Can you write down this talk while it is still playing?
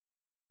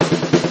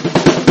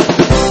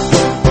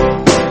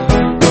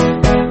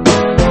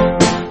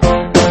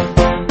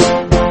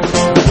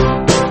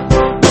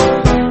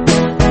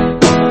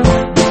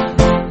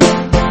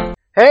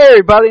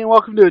everybody, and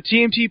welcome to a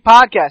TMT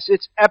podcast.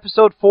 It's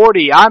episode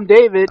 40. I'm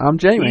David. I'm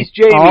Jamie. He's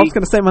Jamie. Oh, I was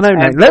going to say my own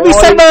name. And Let me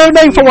say my own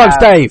name for once,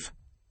 Dave.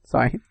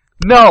 Sorry.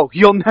 No,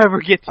 you'll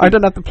never get to. I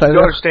don't have to play You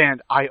that.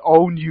 understand? I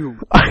own you.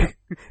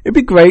 It'd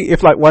be great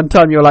if, like, one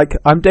time you're like,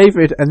 I'm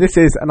David, and this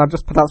is, and I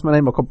just pronounce my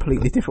name a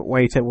completely different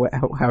way to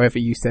however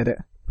you said it.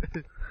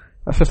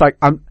 That's just like,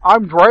 I'm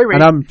Jamie.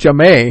 And I'm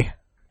Jamie.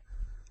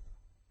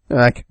 They're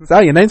like, is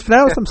that your name's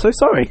pronounced? I'm so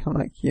sorry. I'm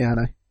like, yeah, I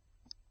know.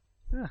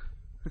 Yeah.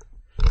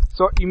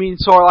 So you mean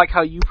sort of like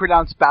how you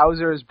pronounce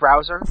Bowser as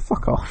browser? Oh,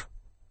 fuck off.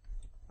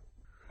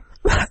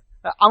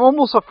 I'm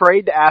almost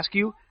afraid to ask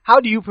you, how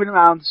do you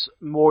pronounce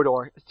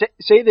Mordor?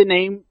 Say the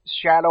name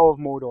Shadow of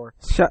Mordor.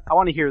 I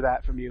want to hear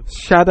that from you.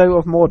 Shadow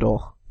of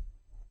Mordor.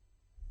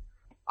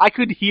 I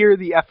could hear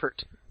the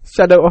effort.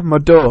 Shadow of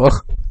Mordor.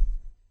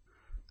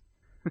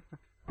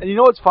 And you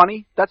know what's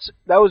funny? That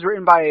was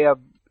written by a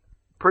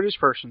British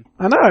person.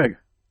 I know.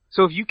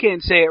 So if you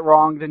can't say it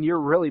wrong, then you're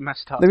really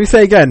messed up. Let me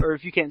say again. Or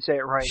if you can't say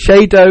it right.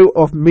 Shadow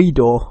of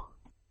Mordor.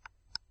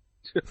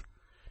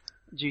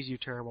 Jeez, you're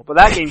terrible. But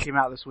that game came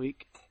out this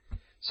week.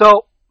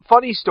 So,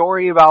 funny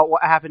story about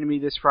what happened to me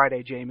this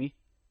Friday, Jamie.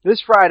 This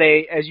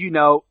Friday, as you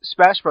know,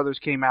 Smash Brothers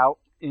came out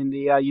in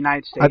the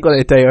United States. I got it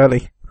a day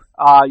early.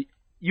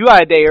 You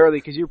got a day early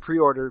because your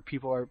pre-order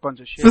people are a bunch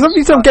of shit. For some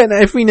reason, I'm getting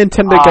every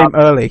Nintendo game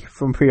early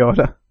from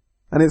pre-order.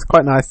 And it's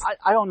quite nice.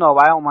 I don't know.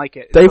 I don't like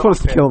it. Dave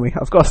wants to kill me.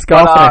 I've got a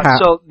scarf and a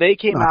hat. So they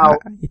came out.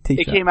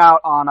 It came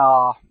out on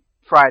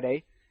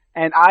Friday,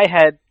 and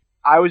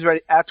I was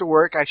ready after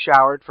work. I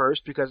showered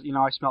first because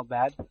I smelled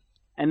bad,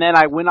 and then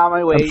I went on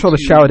my way. I'm sure the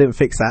shower didn't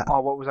fix that. Oh,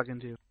 what was I going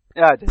to do?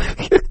 Yeah, I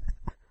did.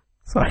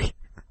 Sorry.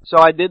 So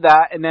I did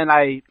that, and then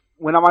I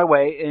went on my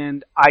way,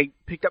 and I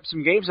picked up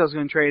some games I was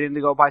going to trade in to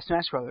go buy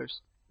Smash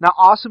Brothers. Now,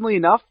 awesomely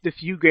enough, the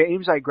few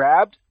games I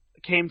grabbed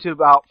came to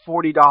about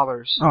 $40.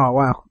 Oh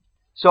wow.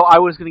 So I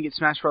was going to get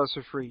Smash Bros.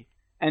 For free.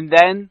 And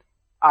then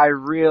I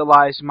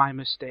realized my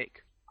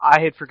mistake. I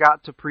had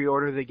forgot to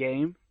pre-order the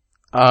game.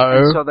 Oh.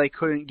 And so they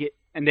couldn't get,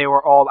 and they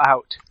were all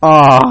out.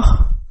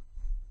 Oh.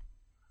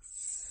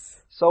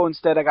 So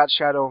instead I got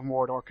Shadow of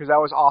Mordor, because that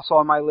was also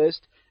on my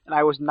list, and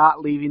I was not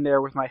leaving there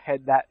with my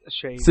head that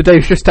ashamed. So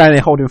Dave's just standing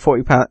there holding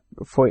 $40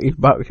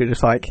 bucks. You're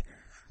just like,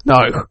 no,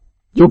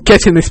 you're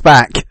getting this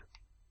back.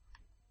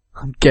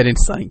 I'm getting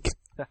sank.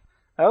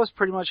 That was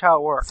pretty much how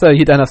it worked. So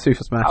you don't have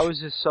Super Smash. I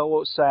was just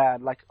so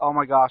sad. Like, oh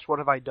my gosh, what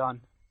have I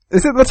done?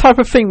 Is it the type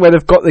of thing where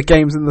they've got the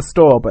games in the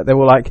store, but they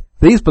were like,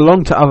 these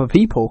belong to other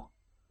people?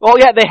 Well,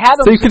 yeah, they had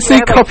them. So you can see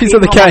copies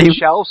of the game.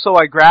 Shelf, so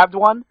I grabbed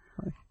one.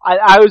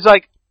 I was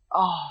like,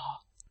 oh,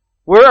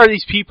 where are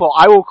these people?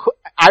 I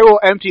will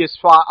empty a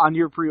spot on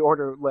your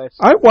pre-order list.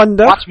 I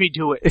wonder. Watch me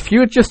do it. If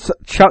you had just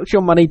chucked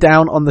your money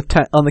down on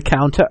the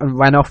counter and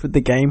ran off with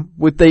the game,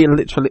 would they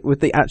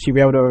actually be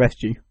able to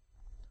arrest you?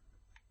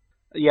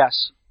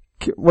 Yes.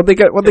 What they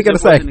going to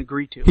say?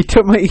 Agreed to. He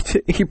took money.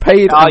 He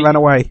paid and ran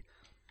away.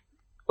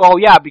 Oh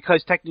yeah,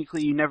 because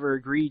technically you never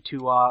agreed to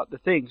the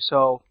thing,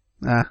 so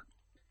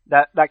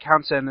that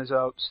counts then as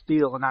a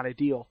steal and not a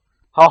deal.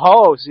 Ho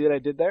ho! See what I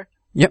did there?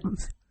 Yep.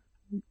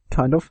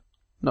 Kind of.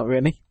 Not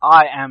really.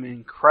 I am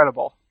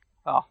incredible.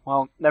 Oh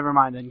well, never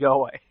mind then. Go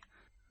away.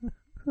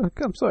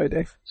 I'm sorry,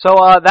 Dave. So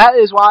that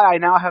is why I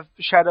now have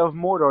Shadow of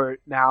Mordor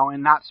now,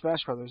 and not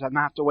Smash Brothers. I'm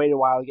gonna have to wait a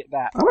while to get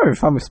that. I'm having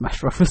fun with Smash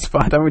Brothers,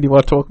 but I don't really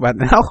want to talk about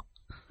it now.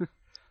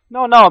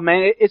 No,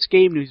 man, it's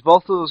game news.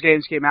 Both of those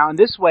games came out, and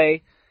this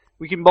way,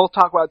 we can both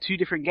talk about two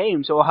different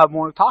games, so we'll have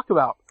more to talk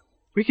about.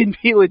 We can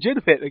be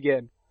legitimate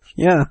again.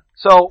 Yeah.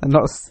 So,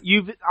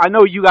 I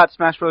know you got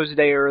Smash Bros. A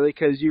day early,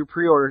 because your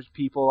pre-orders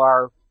people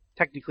are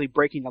technically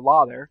breaking the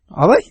law there.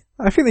 Are they?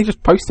 I think they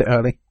just post it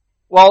early.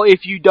 Well,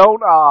 if you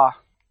don't,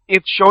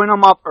 if showing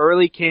them up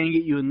early can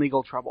get you in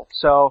legal trouble.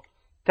 So,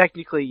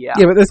 technically, yeah.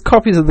 Yeah, but there's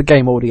copies of the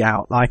game already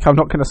out. Like, I'm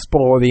not going to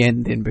spoil the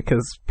ending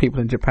because people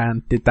in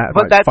Japan did that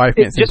about 5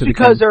 minutes into the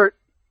game.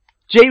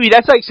 Jamie,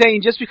 that's like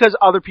saying just because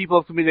other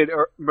people have committed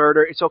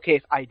murder, it's okay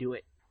if I do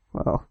it.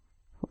 Well,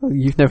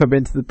 you've never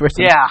been to the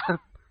Britain. Yeah.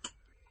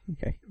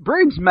 Okay.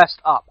 Britain's messed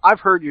up. I've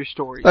heard your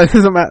stories.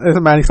 There's a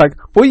man, he's like,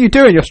 what are you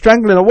doing? You're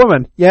strangling a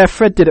woman. Yeah,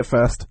 Fred did it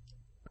first.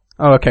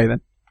 Oh, okay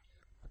then.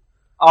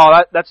 Oh,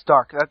 that's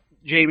dark.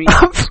 Jamie,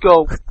 let's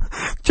go.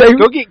 Jamie,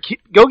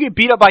 go get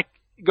beat up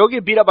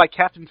by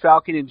Captain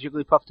Falcon and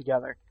Jigglypuff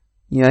together.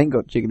 Yeah, I ain't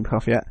got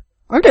Jigglypuff yet.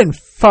 I'm getting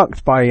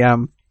fucked by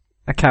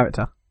a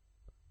character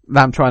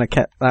that I'm trying to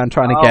get.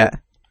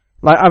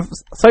 Like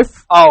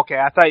oh, okay.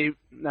 I thought you.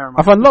 Never mind.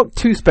 I've unlocked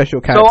 2 special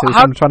characters. And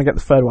I'm trying to get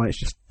the third one. It's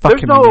just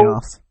fucking me in the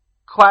ass.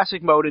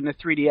 Classic mode in the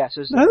 3DS,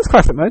 is there? No, there's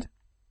classic mode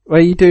where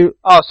you do.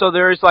 Oh, so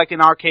there is like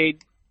an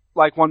arcade,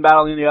 like one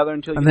battle in the other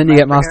until. And then you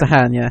get Master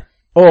Hand, yeah.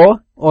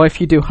 Or if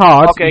you do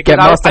hard, you get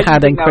Master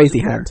Hand and Crazy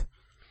Hand.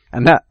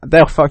 And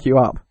they'll fuck you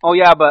up. Oh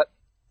yeah, but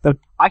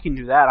I can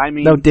do that. I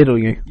mean, they'll diddle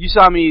you. You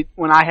saw me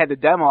when I had the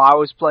demo. I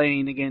was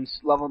playing against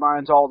level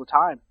 9s all the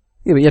time.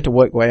 Yeah, but you have to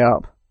work way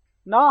up.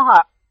 No,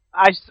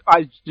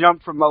 I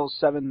jumped from level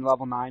 7 to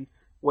level 9.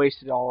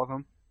 Wasted all of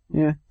them.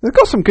 Yeah, they've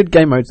got some good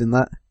game modes in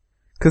that.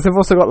 Because they've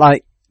also got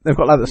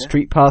the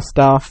Street Pass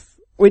stuff,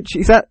 which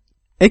is that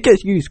It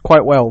gets used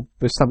quite well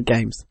with some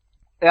games.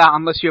 Yeah,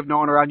 unless you have no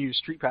one around you to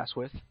street pass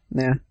with.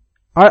 Yeah.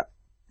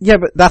 Yeah,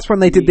 but that's when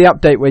they did the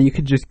update where you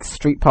could just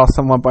street pass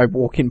someone by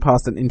walking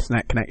past an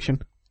internet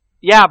connection.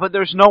 Yeah, but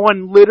there's no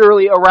one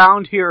literally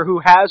around here who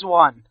has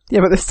one.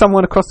 Yeah, but there's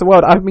someone across the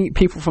world. I meet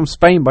people from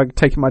Spain by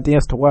taking my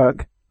DS to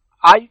work.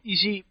 You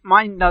see,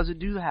 mine doesn't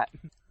do that.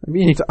 Maybe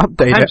you need to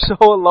update I'm it. so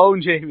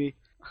alone, Jamie.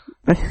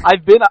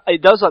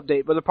 It does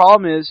update, but the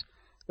problem is,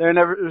 there's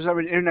never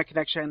an internet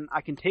connection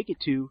I can take it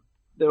to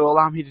that will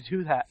allow me to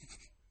do that.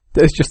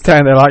 There's just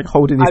standing there like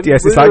holding his I'm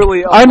DS. It's like,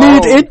 literally I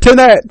need alone.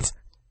 internet!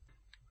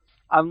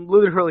 I'm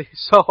literally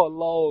so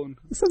alone.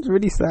 This sounds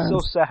really sad. So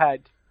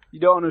sad. You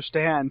don't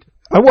understand.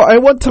 I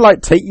want to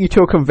like take you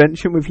to a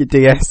convention with your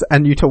DS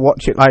and you to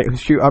watch it like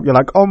shoot up. You're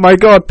like, oh my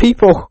god,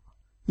 people!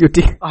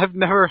 I've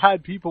never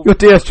had people. Your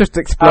DS just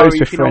explodes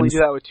you with can friends. only do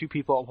that with 2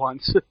 people at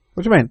once.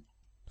 What do you mean?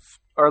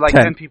 Or like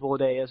 10 people a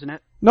day, isn't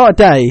it? Not a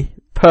day,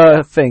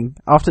 per thing.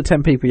 After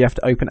 10 people, you have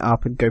to open it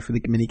up and go through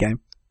the mini game.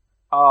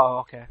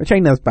 Oh, okay. Which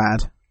ain't as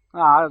bad.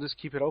 I'll just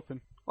keep it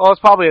open. Well,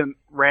 it's probably a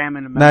RAM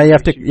and a memory. No, you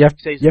have to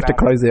issue.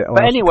 close it, or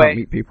But else you anyway, can't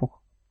meet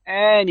people.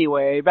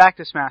 Anyway, back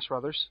to Smash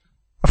Brothers.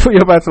 I thought you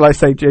were about to like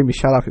say, Jamie,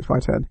 shut up, it's my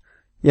turn.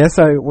 Yeah,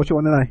 so what do you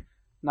want to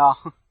know?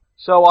 No.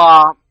 So,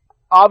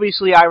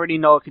 obviously I already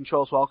know it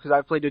controls well because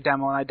I've played the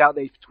demo and I doubt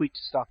they've tweaked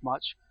stuff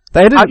much.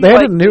 They had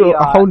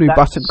a whole new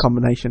button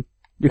combination.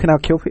 You can now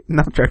kill people.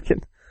 No, I'm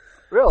joking.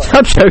 Really?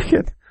 I'm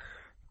joking.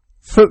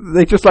 So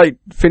they just like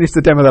finished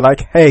the demo. They're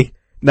like, hey,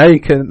 now you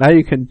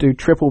can do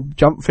triple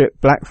jump fit,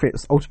 black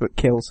fits, ultimate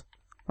kills.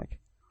 Like,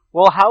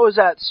 well, how is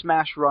that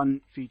Smash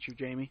Run feature,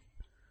 Jamie?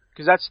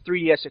 Because that's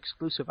 3DS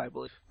exclusive, I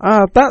believe.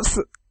 That's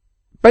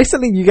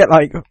basically you get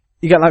like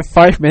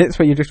 5 minutes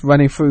where you're just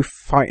running through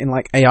fighting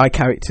like AI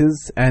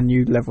characters and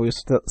you level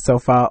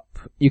yourself up.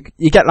 You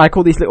get like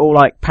all these little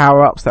like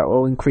power ups that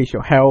will increase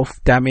your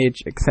health,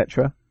 damage,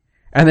 etc.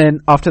 And then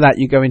after that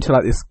you go into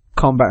like this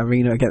combat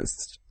arena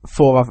against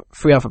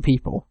 3 other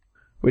people,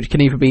 which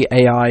can either be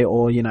AI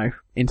or, you know,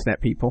 internet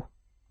people.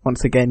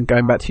 Once again,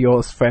 going back to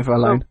yours, Forever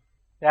Alone.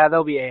 Yeah,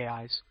 they'll be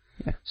AIs.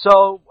 Yeah.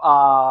 So,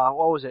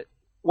 what was it?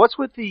 What's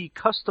with the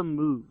custom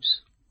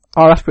moves?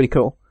 Oh, that's pretty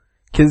cool.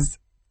 Because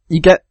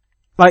you get,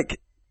 like,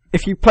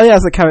 if you play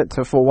as a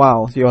character for a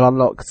while, you'll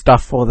unlock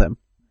stuff for them.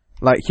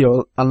 Like,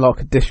 you'll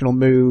unlock additional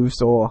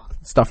moves or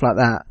stuff like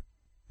that.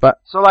 But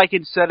so, like,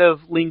 instead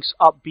of Link's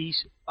up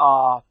beast,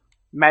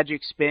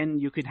 magic spin,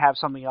 you could have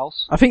something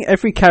else? I think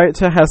every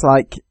character has,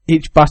 like,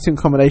 each button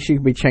combination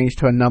can be changed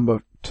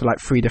to like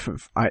 3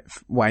 different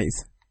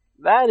ways.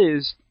 That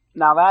is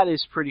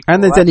pretty cool.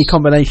 And there's any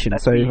combination,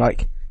 so,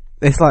 like,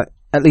 it's like,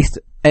 at least,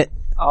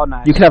 oh,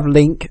 nice. You can have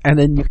Link, and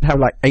then you can have,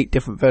 like, 8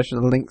 different versions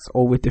of Links,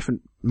 all with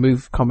different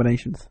move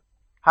combinations.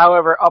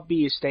 However, up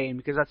B is staying,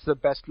 because that's the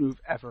best move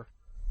ever.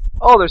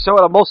 Oh, there's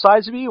someone on both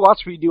sides of me?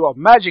 Watch me do a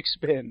magic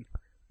spin.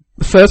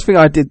 The first thing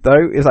I did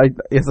though is I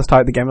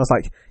started the game. I was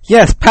like,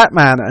 "Yes,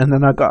 Pac-Man," and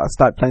then I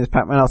started playing as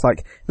Pac-Man. I was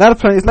like, "Now to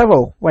play his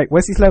level. Wait,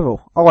 where's his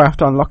level? Oh, I have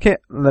to unlock it.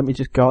 Let me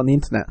just go on the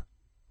internet."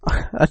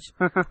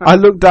 I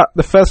looked up.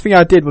 The first thing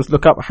I did was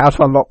look up how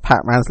to unlock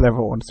Pac-Man's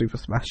level on Super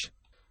Smash.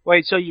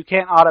 Wait, so you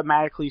can't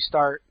automatically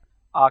start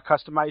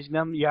customizing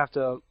them? You have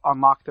to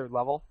unlock their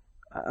level?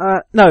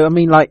 No, I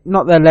mean like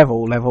not their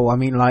level. I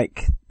mean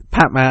like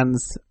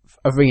Pac-Man's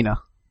arena.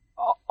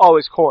 Oh,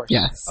 his course.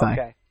 Yes. Yeah, so.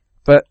 Okay.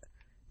 But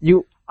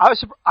you.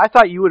 I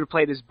thought you would have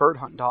played as Bird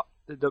Hunt Dog,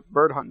 the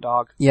Bird Hunt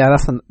Dog. Yeah,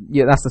 that's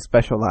a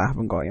special that I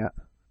haven't got yet.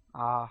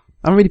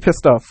 I'm really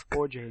pissed off.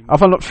 Poor James. I've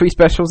unlocked 3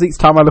 specials. Each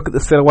time I look at the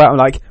silhouette, I'm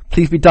like,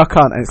 please be Duck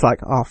Hunt, and it's like,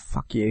 oh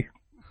fuck you.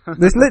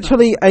 There's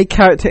literally a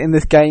character in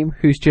this game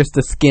who's just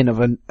the skin of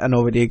an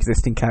already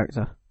existing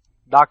character.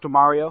 Dr.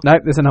 Mario?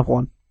 Nope, there's another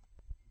one.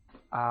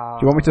 Do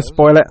you want me to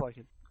spoil it? Like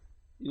it?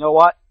 You know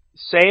what?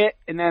 Say it,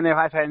 and then if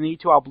I need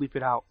to, I'll bleep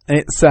it out.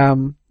 It's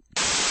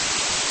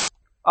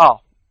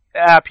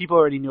people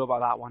already knew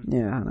about that one.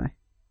 Yeah, I know.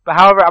 But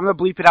however, I'm going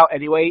to bleep it out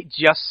anyway,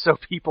 just so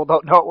people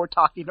don't know what we're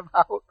talking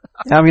about.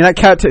 Yeah, I mean, that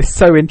character is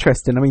so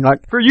interesting. I mean,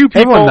 like, for you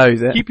people, everyone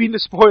knows it. Keeping the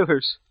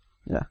spoilers.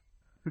 Yeah.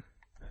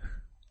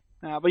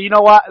 But you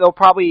know what? They'll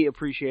probably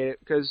appreciate it,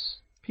 because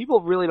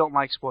people really don't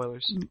like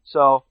spoilers.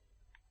 So,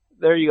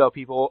 there you go,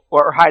 people.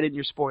 Or hide in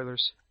your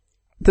spoilers.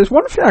 There's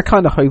one thing I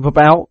kind of hope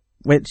about,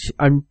 which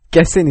I'm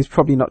guessing is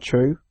probably not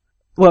true.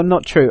 Well,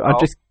 not true. Oh.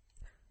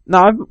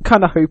 I'm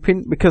kind of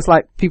hoping, because,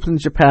 like, people in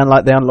Japan,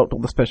 like, they unlocked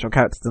all the special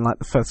characters in, like,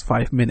 the first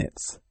 5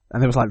 minutes.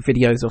 And there was, like,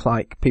 videos of,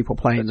 like, people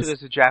playing That's this.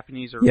 because the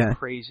Japanese are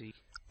crazy.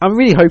 I'm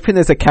really hoping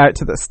there's a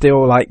character that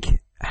still, like,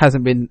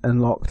 hasn't been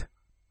unlocked.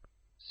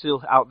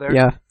 Still out there?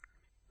 Yeah.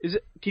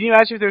 Can you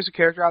imagine if there's a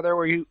character out there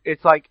where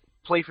it's, like,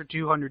 play for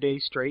 200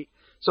 days straight,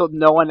 so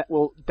no one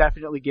will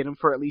definitely get him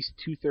for at least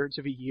 2/3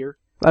 of a year?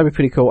 That'd be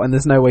pretty cool, and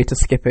there's no way to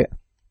skip it.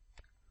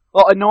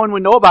 Well, and no one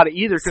would know about it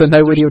either, because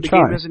nobody will try.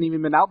 The game hasn't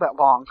even been out that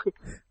long.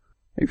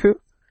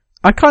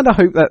 I kind of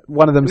hope that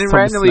one of them. And then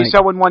randomly,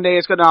 someone one day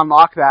is going to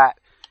unlock that,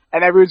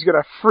 and everyone's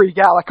gonna freak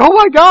out like, oh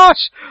my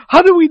gosh,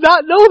 how did we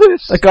not know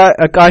this? A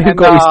guy who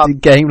got his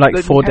game like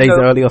 4 days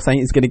Nintendo... early or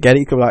something is gonna get it.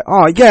 He could be like,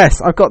 oh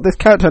yes, I've got this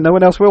character, no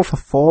one else will for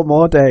 4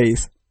 more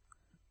days.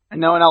 And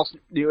no one else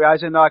knew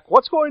guys, and they're like,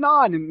 what's going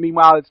on? And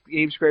meanwhile, it's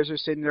game creators are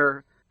sitting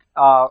there,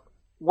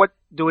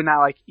 doing that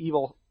like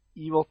evil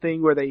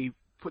thing where they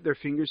put their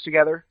fingers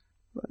together.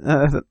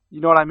 You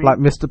know what I mean? Like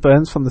Mr.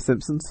 Burns from The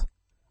Simpsons.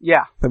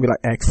 Yeah. They'll be like,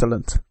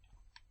 excellent.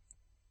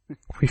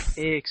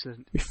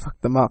 Excellent. We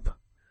fucked them up.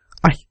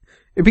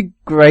 It'd be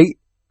great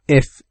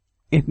if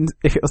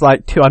it was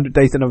like 200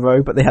 days in a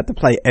row, but they had to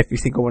play every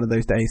single one of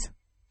those days.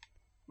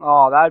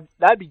 Oh,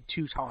 that'd be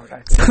too hard,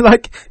 I think. So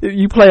like, if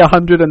you play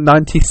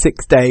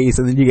 196 days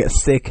and then you get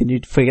sick and you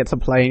forget to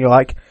play and you're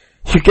like,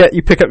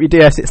 you pick up your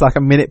DS, it's like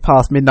a minute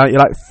past midnight, you're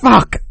like,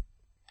 fuck!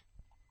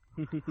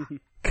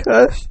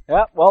 Gosh.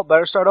 Yeah, well,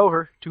 better start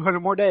over.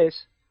 200 more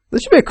days. There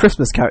should be a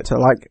Christmas character,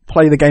 like,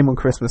 play the game on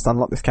Christmas to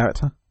unlock this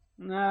character.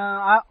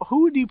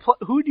 Who do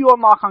you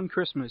unlock on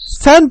Christmas?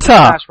 Santa!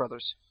 Smash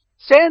Brothers.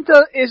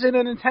 Santa isn't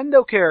a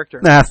Nintendo character.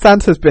 Nah,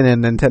 Santa's been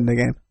in a Nintendo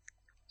game.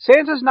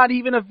 Santa's not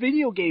even a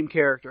video game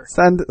character.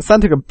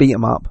 Santa could beat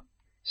him up.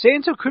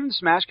 Santa couldn't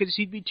smash because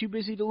he'd be too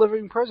busy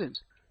delivering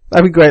presents.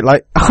 That'd be great,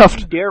 like,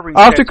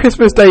 after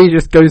Christmas Day he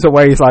just goes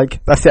away, he's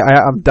like, that's it,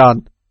 I'm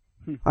done.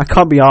 I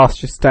can't be arsed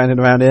just standing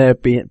around here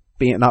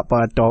beaten up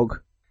by a dog.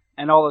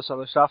 And all this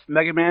other stuff.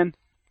 Mega Man,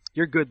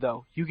 you're good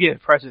though. You get a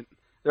present.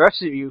 The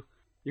rest of you,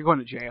 you're going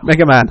to jail.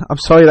 Mega Man, I'm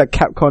sorry that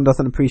Capcom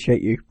doesn't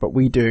appreciate you, but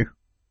we do.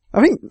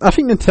 I think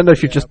Nintendo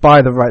should just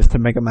buy the rights to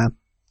Mega Man.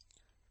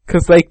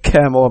 Because they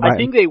care more about I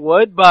think they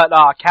would, but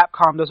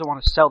Capcom doesn't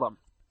want to sell them.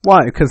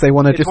 Why? Because they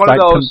want to just like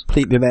those...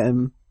 completely let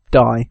him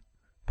die.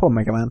 Poor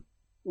Mega Man.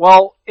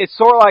 Well, it's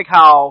sort of like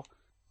how,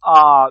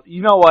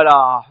 you know what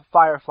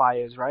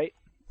Firefly is, right?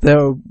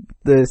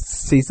 The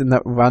season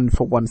that ran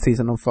for 1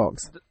 season on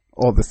Fox.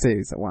 Or the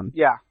series that won.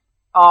 Yeah.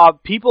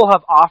 People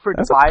have offered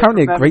to buy it from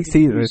them. That's apparently a great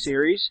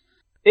series.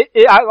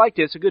 I liked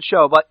it. It's a good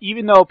show. But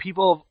even though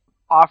people have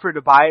offered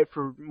to buy it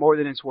for more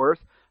than it's worth,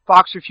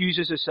 Fox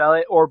refuses to sell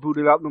it or boot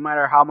it up no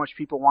matter how much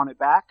people want it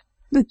back.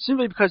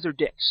 Simply because they're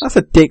dicks. That's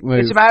a dick move.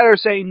 It's a matter of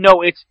saying,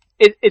 no, it's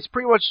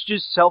pretty much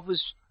just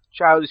selfish,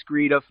 childish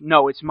greed of,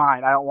 no, it's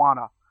mine, I don't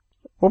wanna.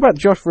 What about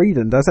Josh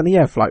Whedon? Doesn't he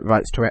have, like,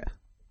 rights to it?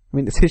 I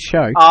mean, it's his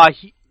show.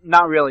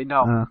 Not really,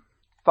 no.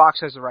 Fox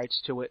has the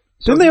rights to it.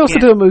 So didn't they also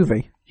do a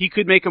movie? He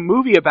could make a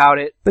movie about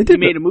it. He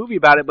made a movie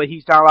about it, but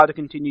he's not allowed to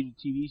continue the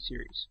TV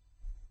series.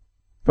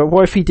 But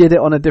what if he did it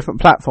on a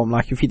different platform,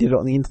 like if he did it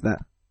on the internet?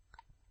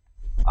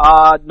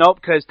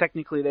 Nope, because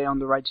technically they own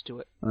the rights to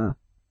it.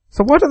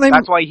 So why don't they...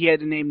 That's why he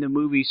had to name the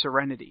movie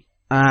Serenity.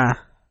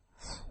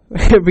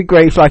 It'd be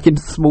great if, like, in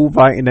small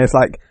writing there's,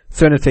 like,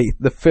 Serenity,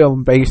 the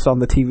film based on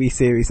the TV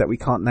series that we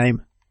can't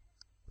name.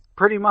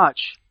 Pretty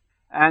much.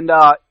 And,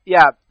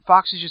 yeah,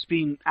 Fox is just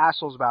being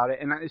assholes about it,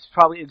 and it's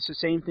the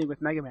same thing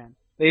with Mega Man.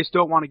 They just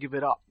don't want to give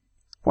it up.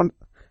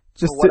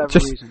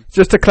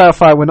 Just to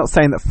clarify, we're not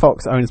saying that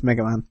Fox owns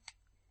Mega Man.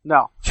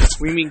 No,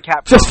 we mean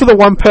Capcom. Just for the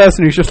one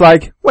person who's just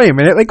like, wait a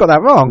minute, they got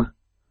that wrong.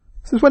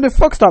 Since when did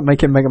Fox start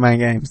making Mega Man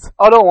games?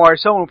 Oh, don't worry,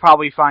 someone will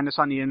probably find us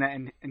on the internet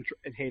and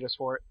hate us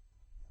for it.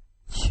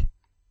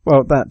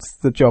 Well, that's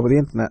the job of the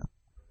internet.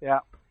 Yeah.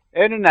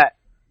 Internet.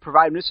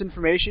 Provide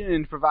misinformation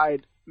and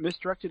provide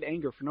misdirected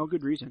anger for no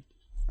good reason.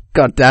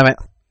 God damn it.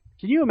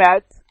 Can you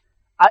imagine?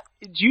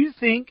 Do you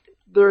think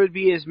there would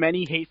be as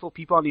many hateful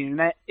people on the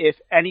internet if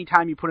any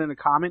time you put in a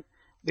comment,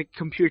 the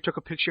computer took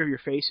a picture of your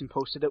face and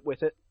posted it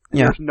with it? And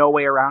there's no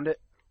way around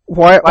it?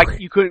 Why? Like,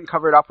 you couldn't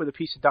cover it up with a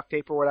piece of duct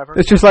tape or whatever?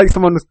 It's just like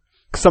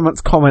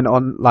someone's comment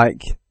on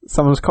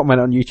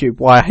YouTube,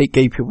 why I hate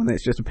gay people, and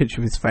it's just a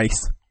picture of his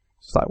face.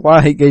 It's like, why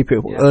I hate gay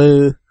people?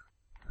 Yeah.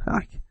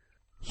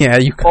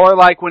 Or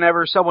like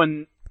whenever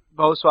someone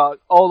boasts about,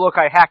 oh look,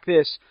 I hacked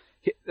this,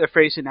 their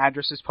face and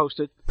address is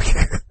posted.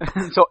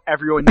 So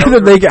everyone knows. And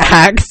then they get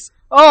hacked.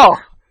 Oh,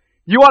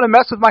 you want to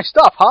mess with my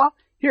stuff, huh?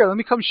 Here, let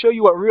me come show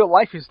you what real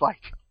life is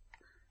like.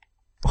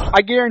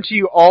 I guarantee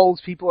you all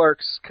those people are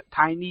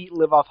tiny,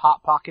 live off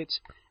Hot Pockets,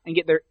 and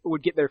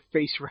would get their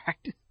face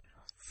wrecked.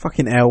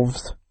 Fucking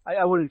elves.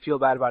 I wouldn't feel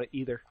bad about it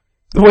either.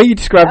 The way you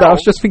described that, I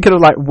was just thinking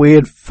of like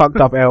weird, fucked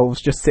up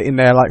elves just sitting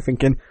there like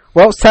thinking,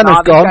 well, Santa's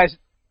gone.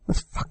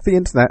 Let's fuck the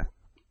internet.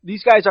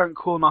 These guys aren't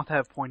cool enough to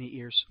have pointy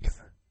ears.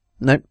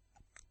 Nope.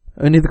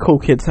 Only the cool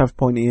kids have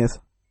pointy ears.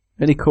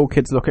 Only cool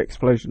kids look at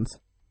explosions.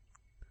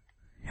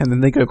 And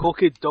then they go... Cool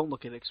kids don't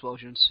look at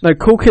explosions. No,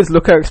 cool kids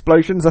look at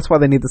explosions, that's why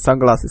they need the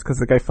sunglasses, because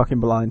they go fucking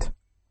blind.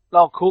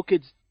 No, cool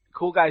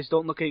guys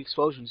don't look at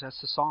explosions,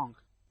 that's the song.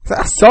 Is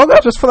that a song?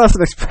 I just thought that's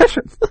an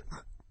expression.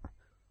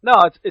 No,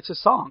 it's a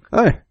song.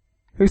 Oh.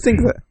 Who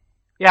sings it?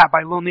 Yeah,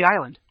 by Lonely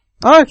Island.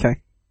 Oh,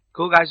 okay.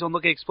 Cool guys don't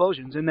look at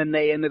explosions, and then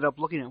they ended up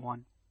looking at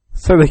one.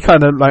 So they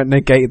kind of like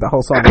negated the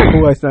whole song.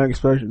 Cool guys don't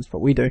explosions, but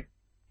we do.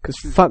 Because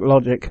fuck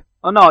logic.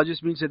 Oh no, it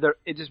just means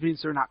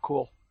they're not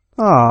cool.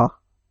 Ah,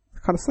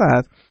 kind of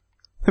sad.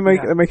 They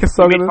make a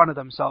song. They made fun of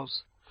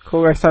themselves.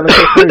 Cool guys don't look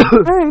at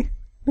explosions. Hey,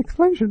 an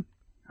explosion.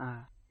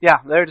 Yeah,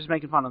 they're just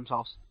making fun of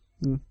themselves.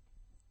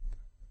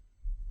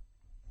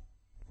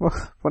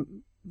 Well,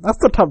 that's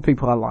the type of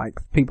people I like.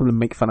 People who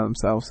make fun of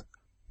themselves.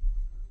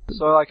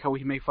 So I like how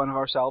we make fun of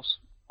ourselves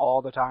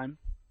all the time.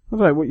 I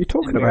don't know what you're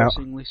talking about.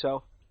 Embarrassingly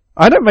so.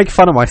 I don't make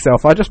fun of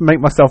myself. I just make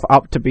myself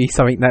up to be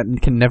something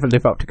that can never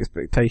live up to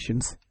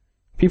expectations.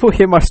 People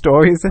hear my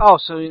stories. Oh,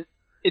 so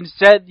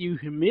instead you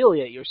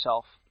humiliate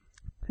yourself.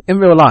 In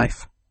real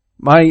life.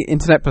 My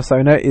internet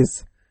persona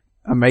is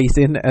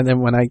amazing, and then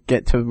when I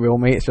get to real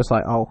me, it's just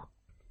like, oh.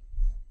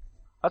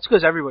 That's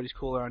because everybody's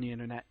cooler on the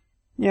internet.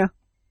 Yeah.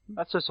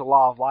 That's just a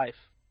law of life.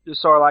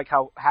 Just sort of like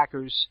how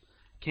hackers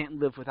can't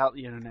live without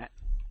the internet.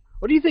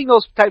 What do you think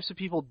those types of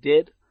people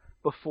did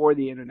before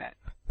the internet?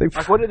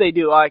 Like, what did they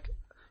do? Like,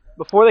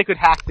 before they could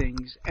hack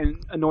things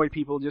and annoy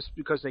people just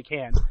because they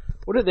can,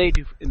 what did they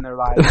do in their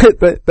lives?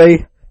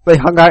 they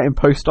hung out in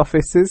post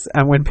offices,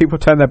 and when people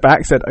turned their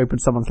backs, they'd open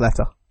someone's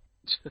letter.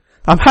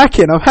 I'm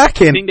hacking.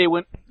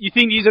 You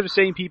think these are the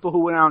same people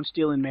who went out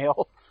stealing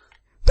mail?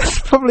 That's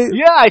probably...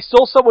 Yeah, I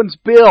stole someone's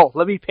bill.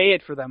 Let me pay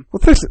it for them.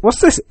 What's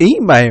this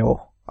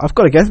email? I've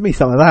got to get me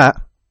some of that.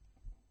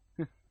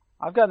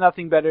 I've got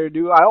nothing better to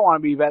do. I don't want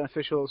to be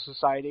beneficial to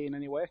society in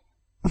any way.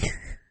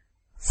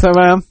 So,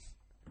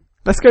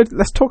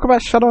 let's talk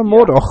about Shadow of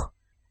Mordor.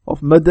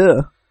 Of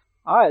Mordor.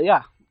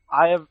 Yeah.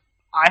 I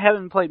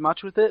haven't played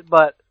much with it,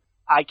 but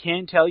I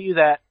can tell you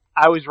that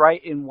I was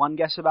right in one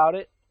guess about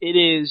it. It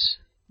is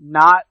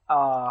not,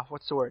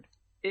 what's the word?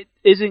 It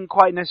isn't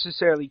quite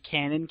necessarily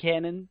canon,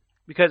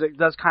 because it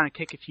does kind of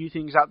kick a few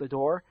things out the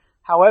door.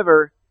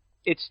 However,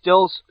 it's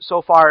still,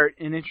 so far,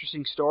 an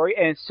interesting story,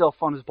 and it's still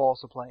fun as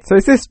balls to play. So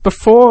is this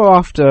before or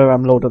after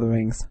Lord of the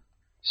Rings?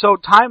 So,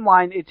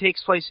 timeline, it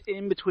takes place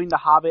in between The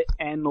Hobbit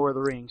and Lord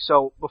of the Rings.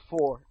 So,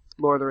 before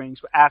Lord of the Rings,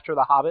 but after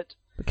The Hobbit.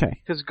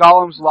 Okay. Because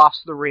Gollum's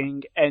lost the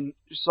ring, and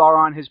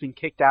Sauron has been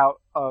kicked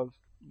out of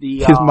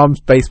his mum's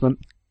basement.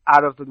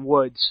 Out of the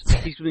woods.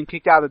 He's been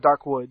kicked out of the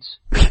Dark Woods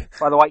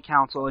by the White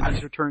Council, and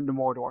he's returned to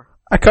Mordor.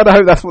 I kind of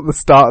hope that's what the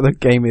start of the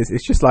game is.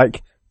 It's just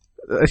like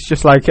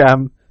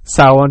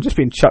Sauron just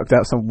being chucked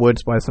out some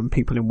woods by some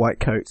people in white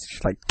coats.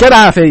 Just like, get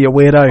out of here, you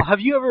weirdo! Have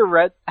you ever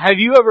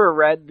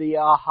read the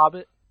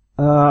Hobbit?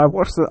 I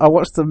watched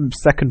the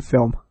second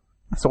film.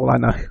 That's all I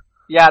know.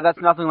 Yeah,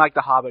 that's nothing like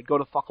the Hobbit. Go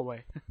the fuck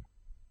away.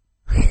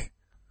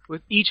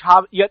 With each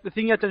Hobbit, the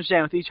thing you have to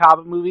understand with each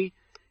Hobbit movie,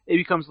 it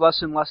becomes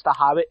less and less the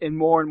Hobbit, and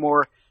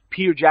more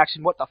Peter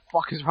Jackson. What the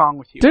fuck is wrong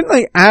with you? Didn't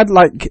they add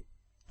like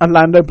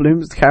Orlando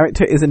Bloom's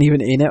character isn't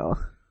even in it?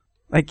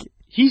 Like,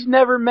 he's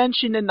never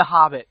mentioned in the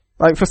Hobbit.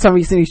 Like, for some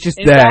reason he's just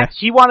there.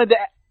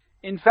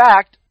 In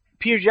fact,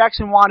 Peter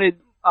Jackson wanted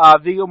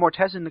Viggo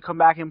Mortensen to come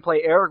back and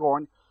play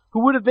Aragorn,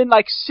 who would have been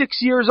like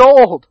 6 years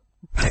old.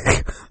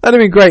 That'd have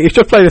been great. He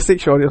should play the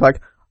 6-year-old. He's like,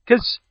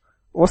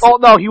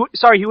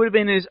 he would have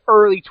been in his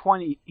early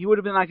 20s. He would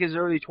have been like his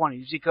early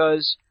 20s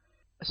because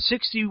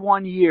 60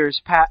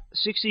 years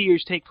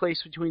take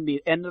place between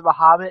the end of The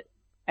Hobbit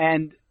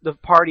and the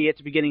party at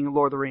the beginning of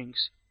Lord of the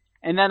Rings.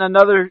 And then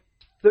another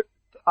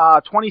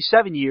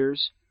 27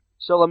 years.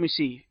 So let me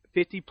see.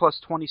 50 plus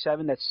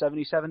 27, that's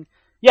 77.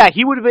 Yeah,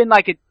 he would have been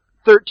like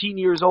 13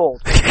 years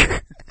old.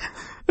 I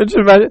just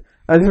imagine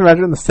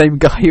the same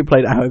guy who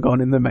played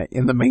Aragorn in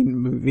the main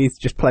movies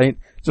just playing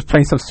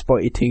some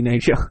spotty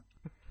teenager.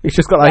 He's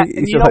just got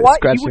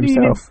scratching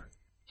himself.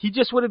 He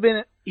would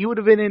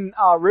have been in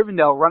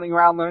Rivendell running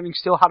around learning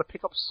still how to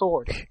pick up a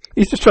sword.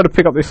 He's just trying to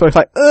pick up this sword. It's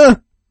like,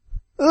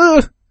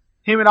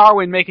 Him and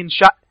Arwen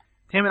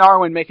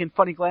making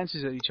funny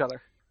glances at each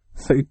other.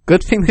 So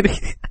good thing that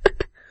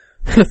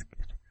he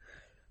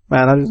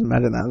Man, I just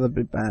imagine that was a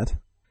bit bad.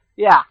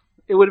 Yeah,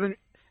 it would have been,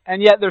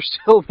 and yet they're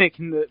still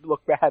making it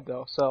look bad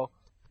though. So,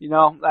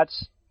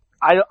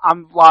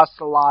 I'm lost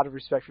a lot of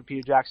respect for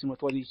Peter Jackson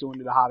with what he's doing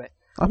to The Hobbit.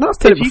 I've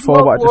not said it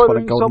before, but I just want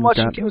to go so much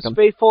and he was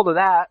faithful to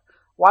that.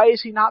 Why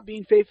is he not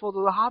being faithful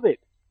to The Hobbit?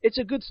 It's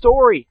a good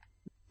story.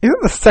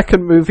 Isn't the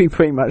second movie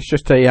pretty much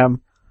just a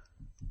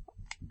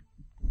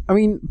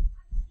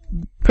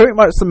pretty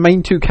much the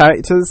main two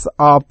characters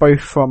are both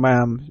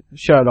from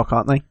Sherlock,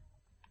 aren't they?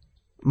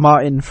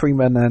 Martin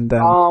Freeman and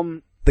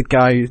the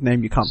guy whose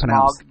name you can't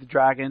pronounce. the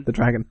dragon. The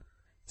dragon.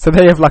 So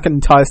they have like an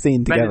entire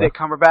scene together. Benedict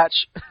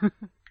Cumberbatch.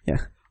 Yeah.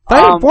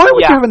 Why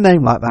would you have a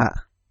name like that?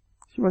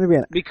 You want to be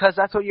because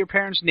that's what your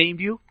parents named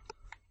you.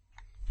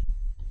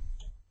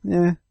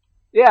 Yeah.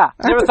 Yeah.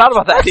 You never thought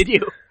about that, did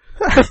you?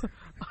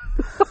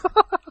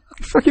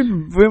 You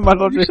fucking ruined my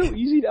logic. You're so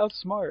easy to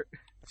outsmart.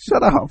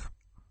 Shut up.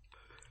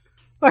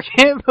 I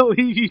can't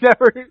believe you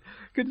never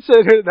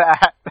considered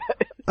that.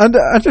 And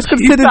I just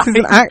considered his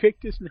an act.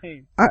 Picked his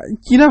name.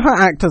 You know how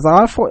actors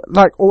are. I thought,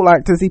 like all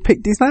actors, he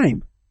picked his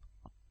name.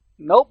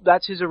 Nope,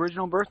 that's his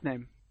original birth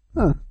name.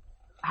 Huh.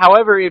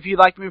 However, if you'd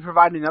like me to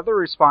provide another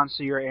response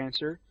to your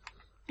answer,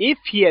 if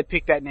he had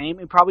picked that name,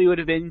 it probably would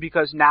have been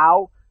because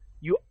now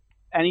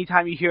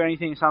anytime you hear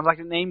anything that sounds like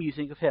a name, you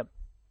think of him.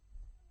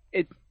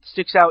 It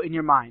sticks out in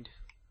your mind.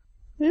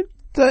 It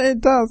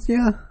does,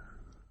 yeah.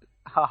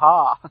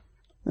 Haha.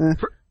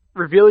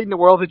 Revealing the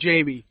world of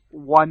Jamie,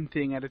 one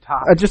thing at a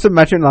time. I just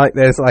imagine like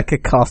there's like a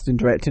casting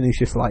director and he's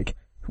just like,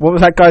 what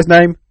was that guy's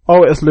name?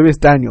 Oh, it was Lewis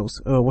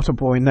Daniels. Oh, what a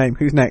boring name.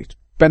 Who's next?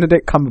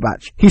 Benedict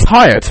Cumberbatch. He's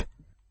hired.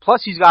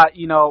 Plus, he's got,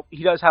 he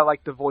does have,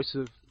 like, the voice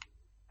of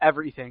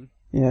everything.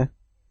 Yeah.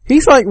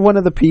 He's like one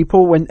of the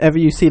people, whenever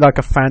you see, like,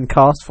 a fan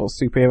cast for a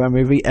superhero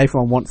movie,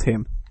 everyone wants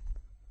him.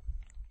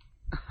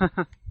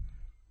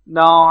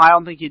 No, I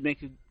don't think he'd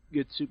make a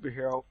good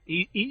superhero.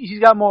 He's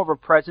got more of a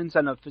presence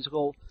and a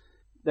physical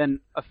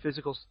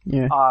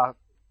yeah.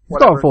 He's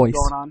got a voice.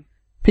 Going on.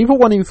 People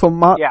want him for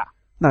Yeah.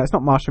 No, it's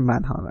not Martian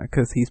Manhunter,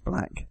 because he's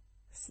black.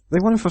 They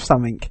want him for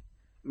something.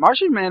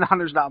 Martian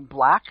Manhunter's not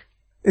black.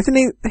 Isn't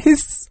he?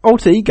 His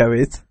alter ego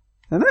is,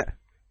 isn't it?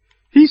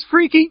 He's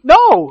freaking...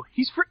 No!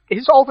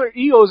 His alter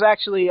ego is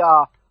actually,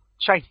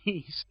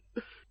 Chinese.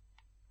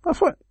 I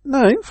thought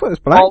it was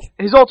black. Well,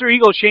 his alter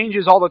ego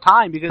changes all the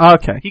time because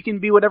he can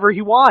be whatever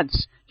he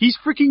wants. He's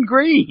freaking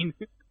green.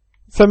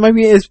 So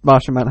maybe it is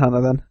Martian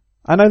Manhunter then.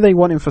 I know they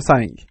want him for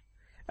something.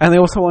 And they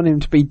also want him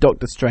to be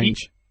Doctor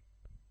Strange.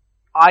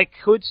 I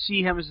could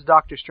see him as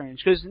Doctor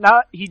Strange, because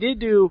he did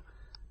do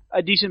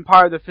a decent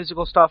part of the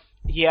physical stuff,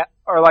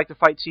 or like the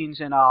fight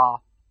scenes in,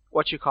 what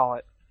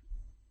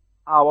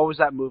was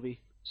that movie?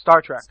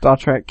 Star Trek. Star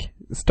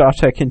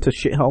Trek into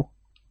shithole.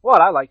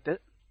 What? I liked it.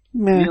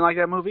 Meh. You didn't like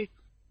that movie?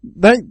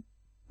 I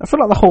feel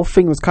like the whole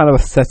thing was kind of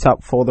a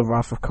setup for the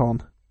Wrath of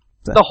Khan.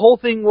 The whole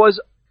thing was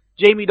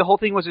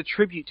a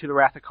tribute to the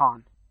Wrath of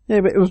Khan.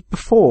 Yeah, but it was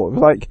before. It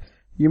was like,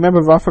 you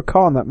remember Wrath of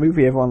Khan, that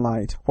movie everyone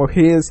liked? Well,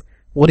 here's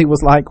what he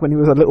was like when he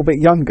was a little bit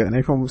younger, and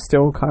everyone was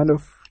still kind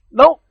of...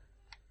 No!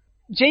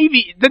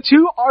 JV, the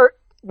two are...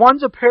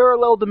 One's a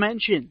parallel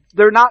dimension.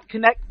 They're not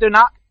they're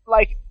not,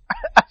 like,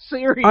 a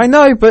series. I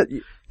know, but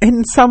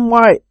in some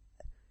way,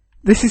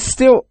 this is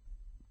still...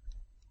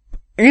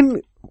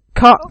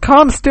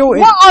 Khan's still...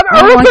 What on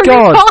earth are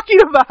you talking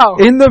about?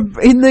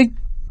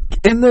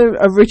 In the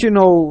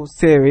original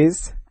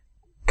series,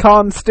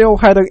 Khan still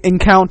had an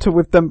encounter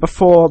with them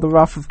before the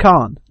Wrath of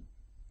Khan.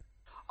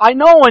 I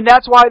know, and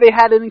that's why they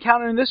had an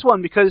encounter in this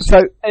one, because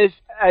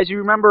as you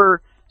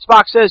remember,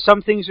 Spock says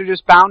some things are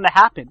just bound to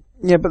happen.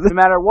 Yeah, but no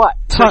matter what.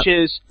 Such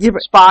as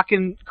Spock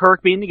and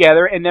Kirk being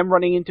together and them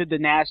running into the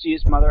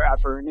nastiest mother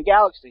effer in the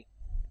galaxy.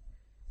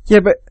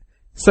 Yeah, but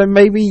so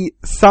maybe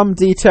some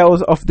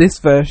details of this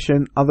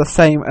version are the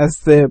same as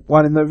the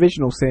one in the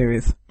original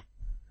series.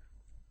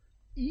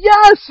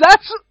 Yes,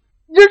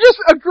 you're just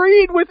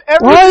agreeing with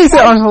everything. Why is it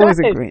I'm always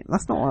agreeing?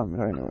 That's not what I'm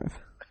agreeing with.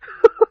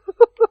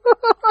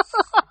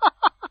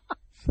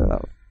 Shut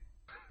up.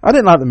 I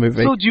didn't like the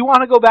movie. So do you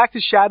want to go back to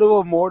Shadow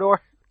of Mordor?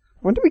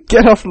 When do we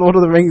get off Lord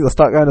of the Rings and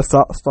start going to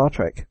Star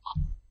Trek?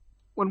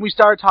 When we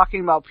started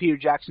talking about Peter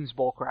Jackson's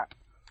bullcrap.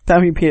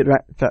 Damn you, Peter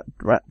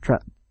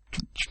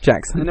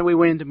Jackson. And then we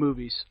went into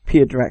movies.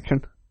 Peter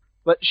Jackson.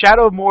 But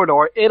Shadow of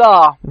Mordor, if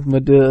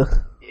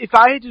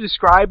I had to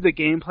describe the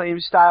gameplay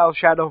style of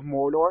Shadow of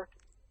Mordor,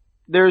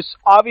 there's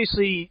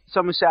obviously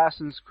some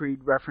Assassin's Creed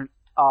reference.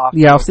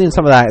 Yeah, I've seen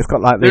some of that. It's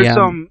got like there's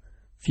some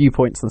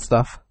viewpoints and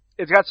stuff.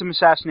 It's got some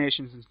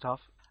assassinations and stuff.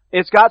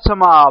 It's got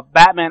some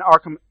Batman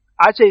Arkham.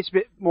 I'd say it's a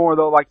bit more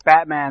though like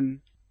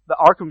Batman the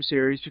Arkham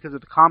series because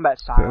of the combat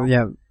style.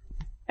 Yeah.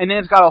 And then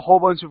it's got a whole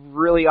bunch of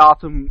really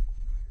awesome.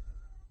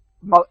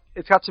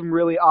 It's got some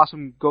really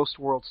awesome Ghost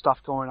World stuff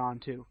going on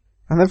too.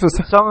 And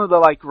some of the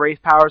like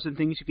wraith powers and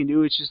things you can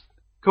do, it just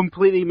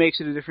completely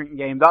makes it a different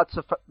game. That's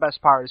the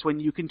best part, is when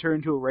you can turn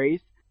into a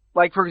wraith.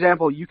 Like for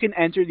example, you can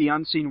enter the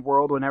unseen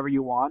world whenever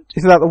you want.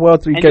 Isn't that the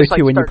world we go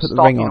to when you put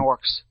the ring on?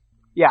 Orcs.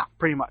 Yeah,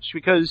 pretty much,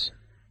 because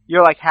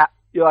you're like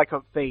a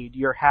Fade.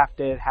 You're half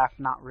dead, half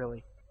not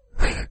really.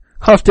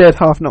 Half dead,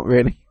 half not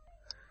really.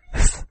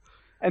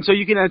 And so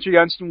you can enter the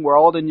unseen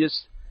world and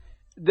just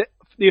the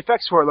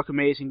effects for it look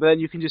amazing. But then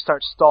you can just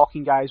start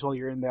stalking guys while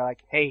you're in there, like,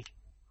 hey,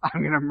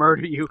 I'm gonna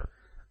murder you.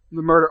 I'm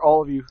gonna murder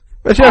all of you.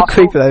 But you know how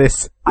creepy that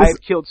is.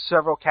 I've killed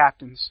several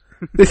captains.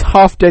 This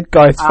half-dead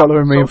guy's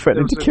following me and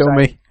threatening to kill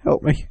me.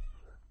 Help me.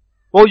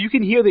 Well, you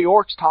can hear the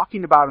orcs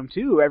talking about him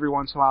too every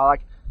once in a while.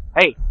 Like,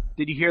 hey,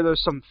 did you hear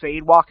there's some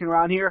Fade walking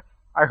around here?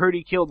 I heard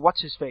he killed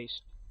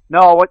what's-his-face.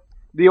 No, what?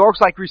 The orcs,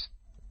 like,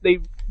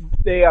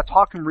 they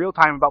talk in real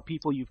time about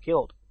people you've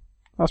killed.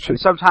 That's true. And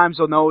sometimes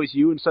they'll know it's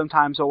you, and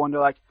sometimes they'll wonder,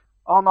 like,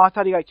 oh no, I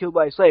thought he got killed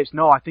by slaves.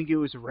 No, I think it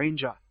was a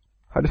ranger.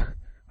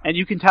 And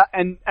you can tell,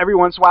 and every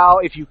once in a while,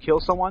 if you kill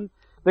someone,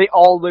 they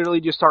all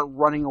literally just start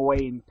running away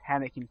in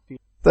panic and fear.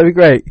 That'd be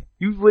great.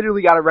 You've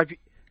literally got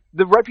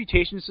the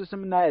reputation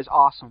system in that is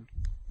awesome.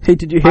 Hey,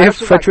 did you hear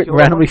Frederick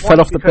randomly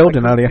fell off the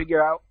building earlier?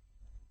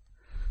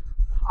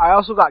 I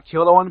also got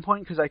killed at one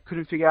point because I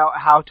couldn't figure out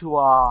how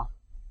to,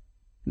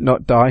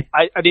 not die?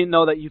 I didn't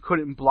know that you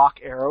couldn't block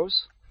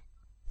arrows.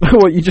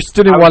 What, you just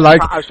stood in one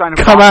like,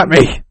 come at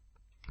me?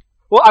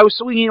 Well, I was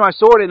swinging my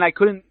sword and I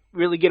couldn't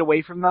really get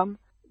away from them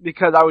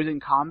because I was in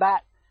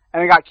combat.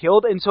 And I got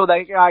killed, and so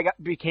that guy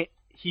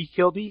he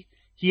killed me.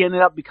 He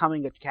ended up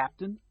becoming a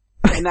captain.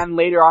 And then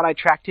later on I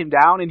tracked him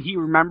down and he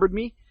remembered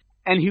me.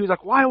 And he was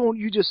like, why won't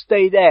you just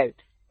stay dead?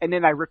 And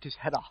then I ripped his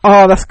head off.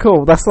 Oh, that's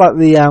cool. That's like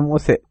the,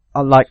 what's it?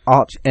 Like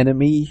arch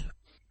enemy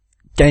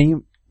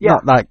game? Yeah,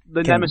 not like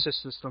the game.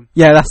 Nemesis system.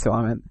 Yeah, that's what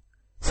I meant.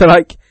 So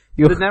like,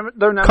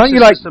 Their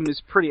nemesis system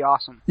is pretty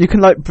awesome. You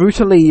can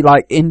brutally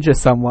injure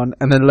someone,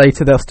 and then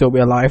later they'll still be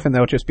alive, and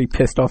they'll just be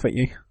pissed off at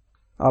you.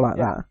 I like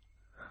that.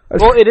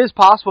 Well, it is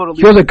possible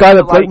to. You're the guy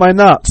that broke my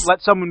nuts.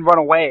 Let someone run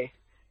away.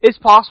 It's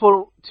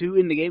possible to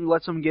in the game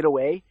let someone get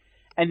away,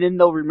 and then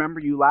they'll remember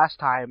you last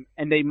time,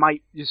 and they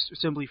might just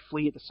simply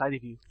flee at the sight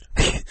of you.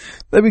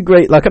 That'd be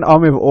great. Like an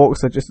army of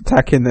orcs are just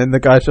attacking, and the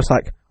guy's just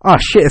like, "Oh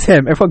shit, it's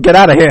him! Everyone, get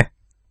out of here!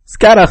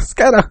 Scatter,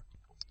 scatter!"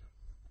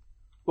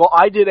 Well,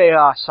 I did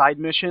a side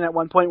mission at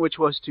one point, which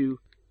was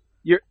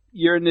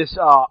you're in this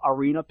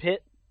arena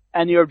pit,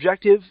 and your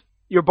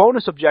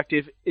bonus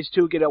objective is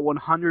to get a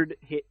 100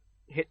 hit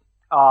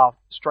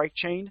strike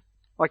chain,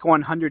 like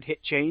 100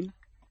 hit chain,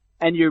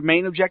 and your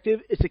main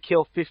objective is to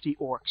kill 50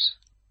 orcs.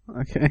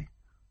 Okay.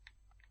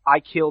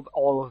 I killed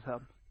all of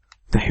them.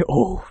 They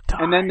all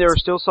died. And then there were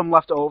still some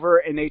left over,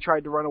 and they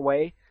tried to run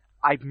away.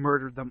 I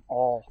murdered them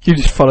all. You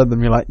just followed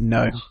them. You're like,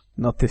 no,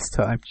 not this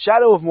time.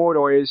 Shadow of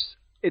Mordor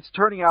it's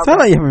turning out to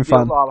be a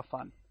lot of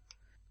fun.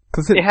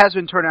 It has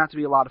been turning out to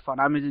be a lot of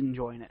fun. I'm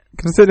enjoying it.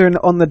 Considering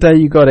on the day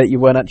you got it, you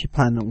weren't actually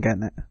planning on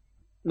getting it.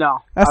 No.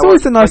 That's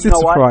always the nicest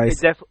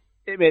surprise.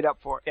 It made up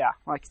for it,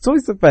 yeah. It's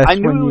always the best. I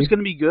knew it was going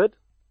to be good.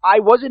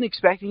 I wasn't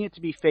expecting it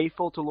to be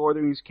faithful to Lord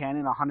of the Rings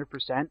canon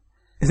 100%.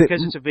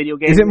 Because it's a video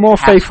game. Is it more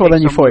faithful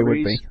than you thought it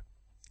would be?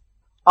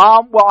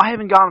 Well, I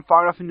haven't gone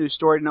far enough into the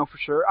story to know for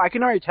sure. I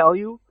can already tell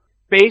you,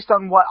 based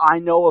on what I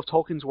know of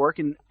Tolkien's work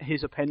and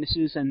his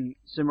appendices and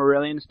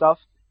Silmarillion and stuff,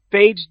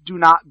 Fades do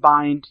not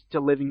bind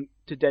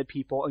to dead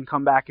people and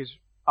come back as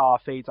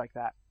Fades like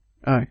that.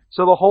 Oh.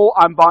 So the whole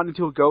I'm bonded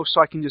to a ghost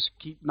so I can just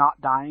keep not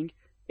dying,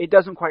 it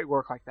doesn't quite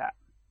work like that.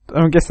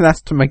 I'm guessing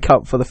that's to make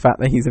up for the fact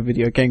that he's a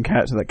video game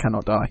character that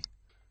cannot die.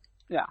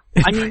 Yeah.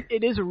 I mean,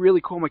 it is a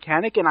really cool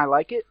mechanic, and I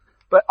like it,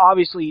 but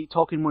obviously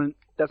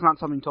that's not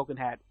something Tolkien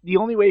had. The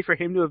only way for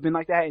him to have been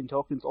like that in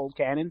Tolkien's old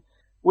canon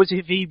was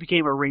if he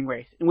became a ring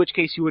wraith, in which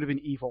case he would have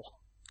been evil.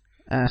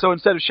 So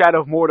instead of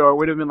Shadow of Mordor, it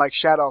would have been like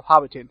Shadow of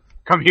Hobbiton.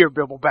 Come here,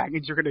 Bilbo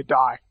Baggins, you're gonna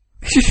die.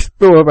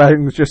 Bilbo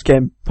Baggins just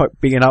getting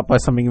beaten up by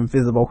something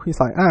invisible. He's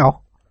like,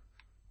 ow.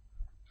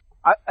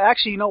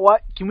 Actually, you know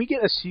what? Can we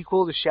get a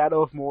sequel to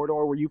Shadow of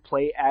Mordor where you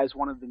play as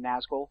one of the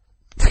Nazgul?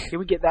 Can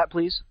we get that,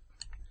 please?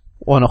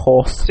 On a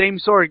horse. Same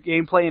sort of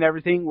gameplay and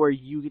everything where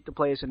you get to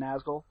play as a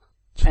Nazgul.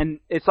 And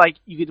it's like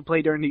you get to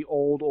play during the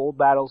old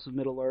battles of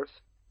Middle-earth.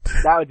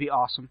 That would be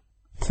awesome.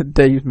 So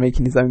Dave's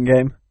making his own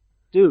game.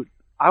 Dude,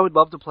 I would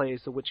love to play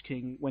as the Witch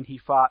King when he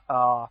fought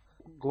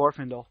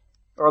Glorfindel.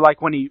 Or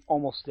like when he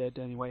almost did,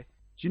 anyway.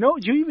 Do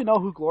you even know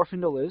who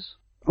Glorfindel is?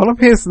 All I'm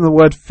hearing is the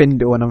word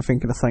Findle and I'm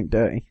thinking of something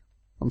dirty.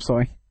 I'm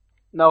sorry.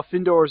 No,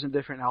 Findor is a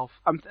different elf.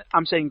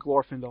 I'm saying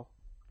Glorfindel.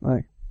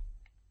 No.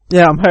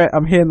 Yeah,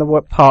 I'm hearing the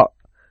word part.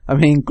 I'm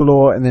hearing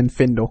Glor and then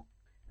Findle.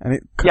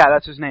 Yeah,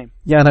 that's his name.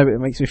 Yeah, I know, but it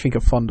makes me think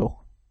of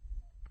Fondle.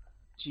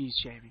 Jeez,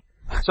 Jamie.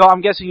 So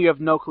I'm guessing you have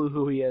no clue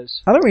who he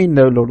is. I don't really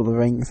know Lord of the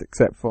Rings,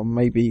 except for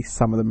maybe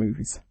some of the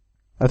movies.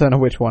 I don't know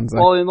which ones,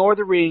 though. Well, in Lord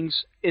of the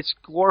Rings, it's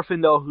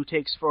Glorfindel who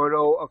takes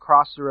Frodo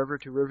across the river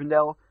to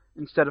Rivendell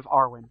instead of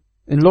Arwen.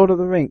 In Lord of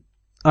the Rings?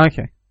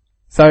 Okay.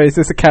 So is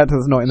this a character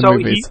that's not in the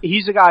movies? So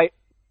he's a guy,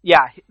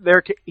 yeah,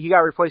 he got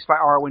replaced by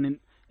Arwen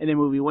in the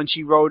movie when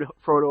she rode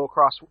Frodo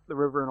across the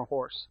river in a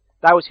horse.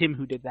 That was him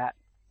who did that.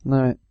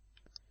 Right.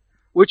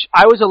 Which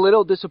I was a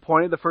little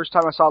disappointed the first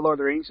time I saw Lord of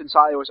the Rings and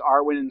saw it was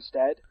Arwen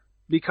instead.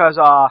 Because,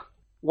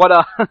 what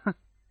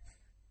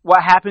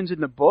happens in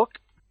the book,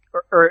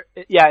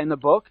 in the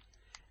book,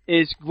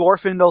 is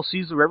Glorfindel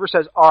sees the river,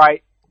 says,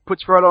 alright,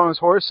 puts Frodo on his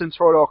horse, sends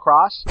Frodo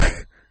across,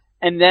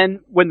 and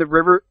then when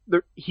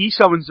he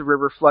summons the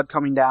river flood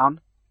coming down,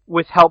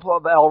 with help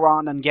of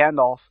Elrond and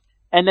Gandalf,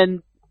 and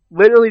then,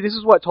 literally, this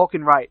is what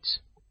Tolkien writes.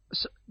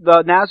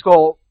 The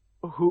Nazgul,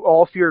 who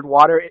all feared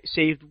water,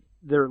 saved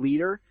their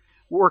leader,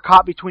 were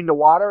caught between the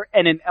water,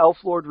 and an elf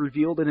lord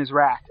revealed in his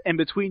wrath, and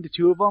between the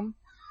two of them,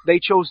 they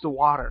chose the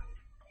water.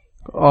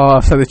 Oh,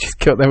 so they just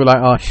killed. They were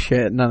like, oh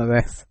shit, none of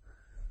this.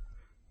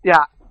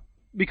 Yeah,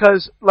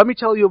 because let me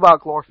tell you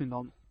about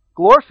Glorfindel.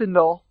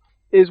 Glorfindel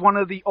is one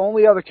of the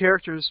only other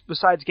characters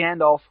besides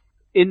Gandalf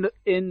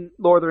in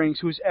Lord of the Rings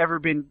who's ever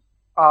been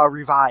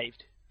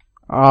revived.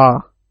 Ah.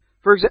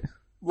 For example,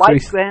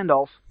 like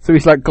Gandalf. So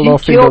he's like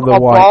Glorfindel he killed the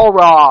White.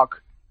 Balrog.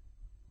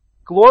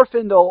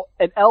 Glorfindel,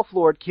 an elf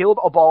lord, killed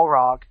a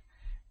Balrog,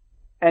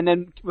 and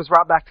then was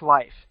brought back to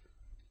life.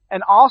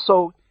 And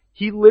also,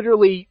 he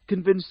literally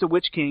convinced the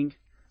Witch King,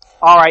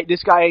 alright,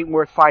 this guy ain't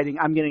worth fighting,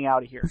 I'm getting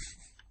out of here.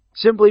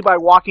 Simply by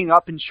walking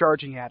up and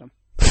charging at him.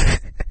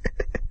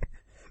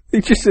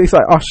 He's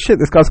like, oh shit,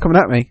 this guy's coming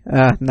at me.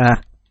 Nah,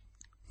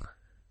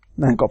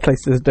 got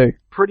places to do.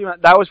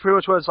 That was pretty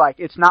much what it's like.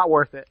 It's not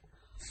worth it.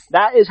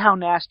 That is how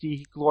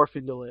nasty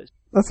Glorfindel is.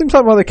 That seems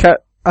like one of the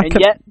cat...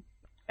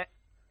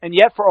 And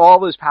yet, for all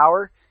of his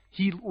power,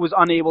 he was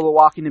unable to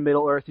walk into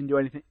Middle-earth and do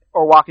anything,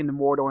 or walk into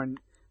Mordor and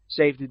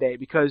save the day,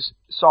 because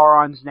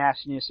Sauron's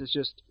nastiness is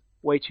just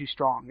way too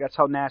strong. That's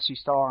how nasty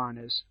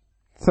Sauron is.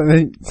 So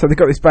they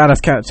got this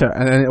badass character,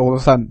 and then all of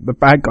a sudden, the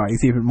bad guy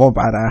is even more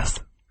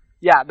badass.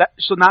 Yeah,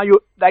 so now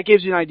that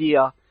gives you an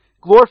idea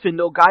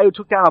Glorfindel, guy who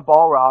took down a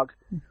Balrog,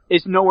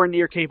 is nowhere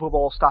near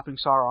capable of stopping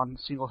Sauron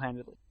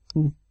single-handedly.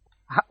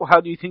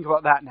 How do you think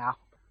about that now?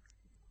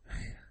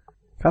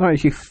 I don't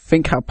actually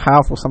think how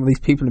powerful some of these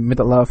people in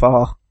Middle-earth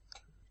are.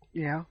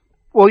 Yeah.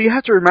 Well, you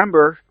have to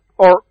remember,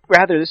 or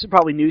rather, this is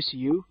probably news to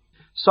you,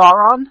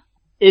 Sauron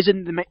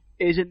isn't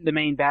the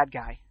main bad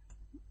guy.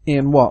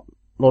 In what?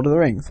 Lord of the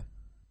Rings?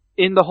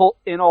 In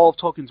all of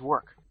Tolkien's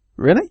work.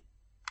 Really?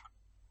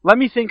 Let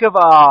me think of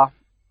I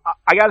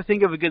gotta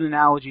think of a good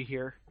analogy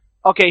here.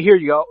 Okay, here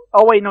you go.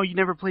 Oh wait, no, you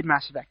never played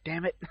Mass Effect.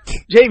 Damn it.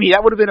 Jamie,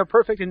 that would have been a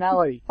perfect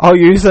analogy. I'll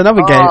use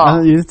another game.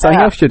 I'll use something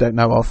else you don't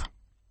know of.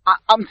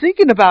 I'm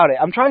thinking about it.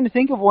 I'm trying to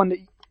think of one that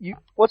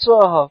what's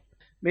a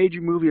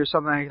major movie or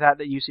something like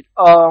that you see?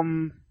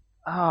 I'm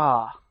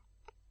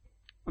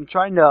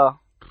trying to.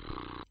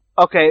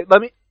 Okay,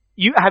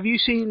 have you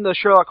seen the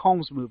Sherlock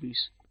Holmes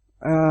movies?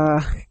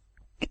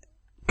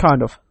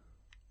 Kind of.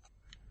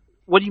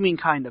 What do you mean,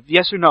 kind of?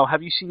 Yes or no?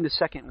 Have you seen the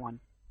second one?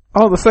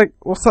 Oh, what's that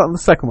on the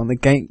second one? The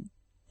game,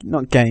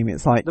 not game.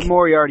 It's like the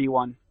Moriarty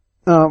one.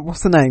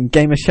 What's the name?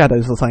 Game of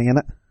Shadows or something, isn't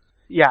it?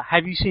 Yeah.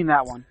 Have you seen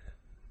that one?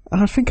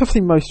 I think I've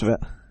seen most of it.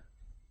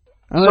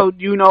 So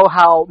do you know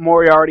how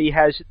Moriarty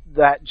has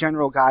that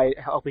general guy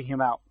helping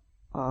him out?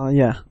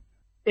 Yeah.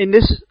 In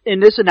this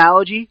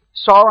analogy,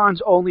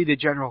 Sauron's only the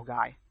general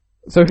guy.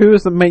 So who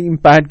is the main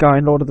bad guy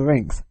in Lord of the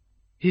Rings?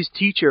 His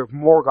teacher,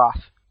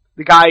 Morgoth.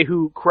 The guy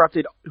who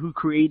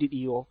created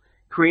evil,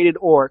 created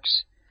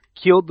orcs,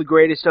 killed the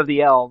greatest of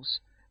the elves,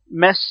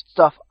 messed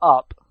stuff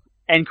up,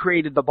 and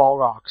created the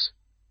Balrogs.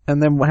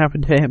 And then what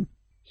happened to him?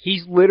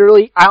 He's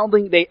literally, I don't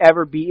think they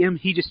ever beat him.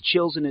 He just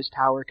chills in his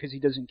tower because he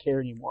doesn't care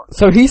anymore.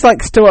 So he's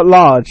like still at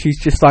large. He's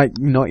just like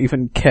not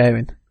even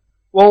caring.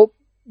 Well,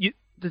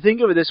 to think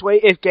of it this way,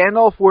 if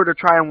Gandalf were to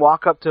try and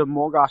walk up to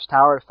Morgoth's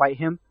tower to fight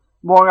him,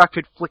 Morgoth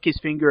could flick his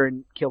finger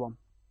and kill him.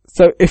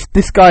 So if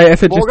this guy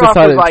ever just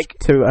decided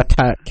to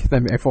attack,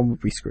 then everyone would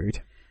be screwed.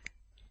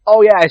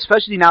 Oh yeah,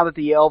 especially now that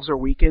the elves are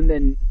weakened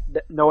and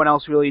no one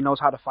else really knows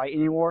how to fight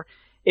anymore.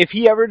 If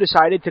he ever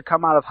decided to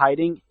come out of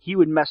hiding, he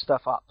would mess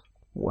stuff up.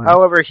 Wow.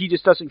 However, he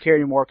just doesn't care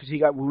anymore because he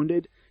got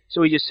wounded,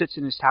 so he just sits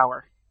in his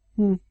tower.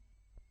 That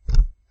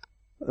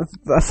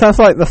sounds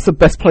like that's the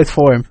best place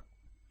for him.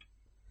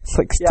 It's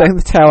like, stay in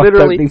the tower,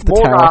 don't leave the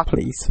tower,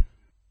 please.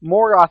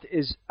 Morgoth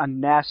is a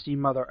nasty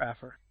mother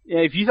effer.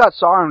 If you thought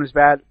Sauron was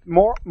bad,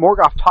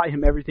 Morgoth taught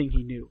him everything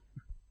he knew.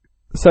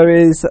 So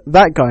is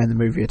that guy in the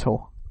movie at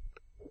all?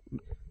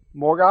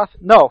 Morgoth?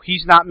 No,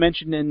 he's not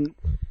mentioned in...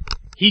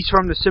 He's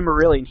from the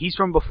Silmarillion. He's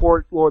from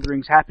before Lord of the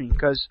Rings happening,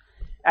 because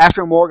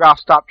after Morgoth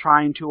stopped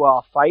trying to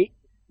fight,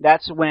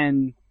 that's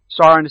when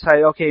Sauron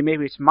decided, okay,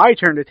 maybe it's my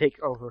turn to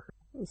take over.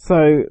 So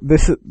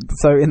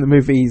in the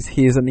movies,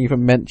 he isn't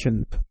even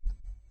mentioned?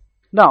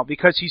 No,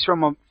 because he's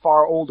from a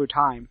far older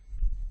time.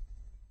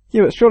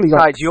 Yeah, but surely...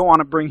 Besides, you don't want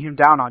to bring him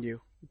down on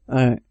you.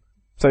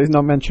 So he's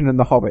not mentioned in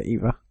The Hobbit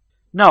either?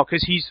 No,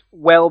 because he's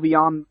well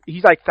beyond...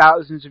 He's like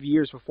thousands of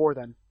years before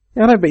then.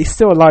 Yeah, I know, but he's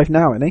still alive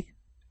now, isn't he?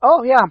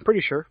 Oh, yeah, I'm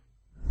pretty sure.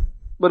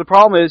 But the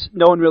problem is,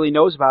 no one really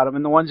knows about him,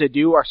 and the ones that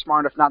do are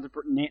smart enough not to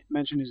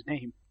mention his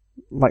name.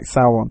 Like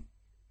Sauron?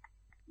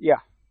 Yeah.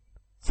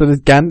 So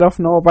does Gandalf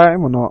know about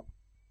him or not?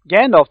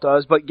 Gandalf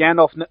does, but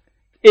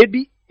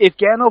if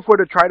Gandalf were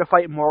to try to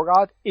fight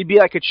Morgoth, it'd be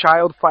like a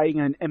child fighting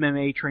an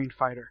MMA-trained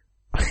fighter.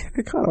 I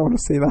kind of want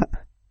to see that.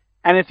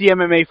 And if the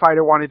MMA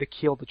fighter wanted to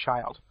kill the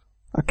child.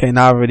 Okay,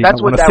 now I really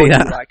don't want to see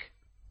that. Like.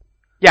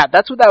 Yeah,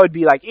 that's what that would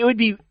be like. It would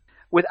be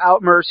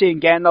without mercy,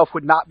 and Gandalf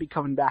would not be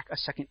coming back a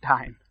second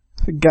time.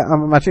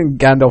 I'm imagining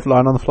Gandalf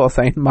lying on the floor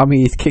saying,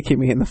 "Mummy is kicking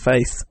me in the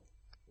face."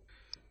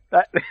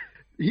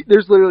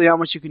 There's literally how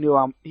much you can do.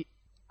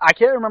 I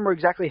can't remember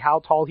exactly how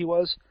tall he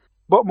was,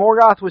 but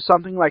Morgoth was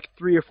something like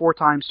 3 or 4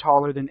 times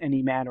taller than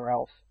any man or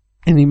elf.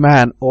 Any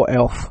man or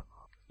elf?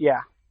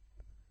 Yeah.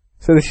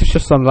 So this is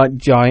just some like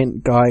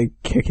giant guy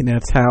kicking in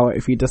a tower.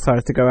 If he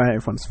decides to go out,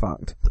 everyone's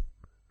fucked.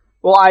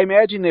 Well, I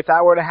imagine if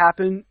that were to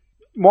happen,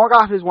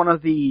 Morgoth is one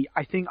of the...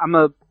 I think I'm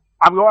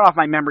going off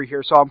my memory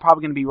here, so I'm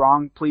probably going to be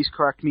wrong. Please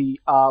correct me,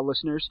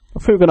 listeners.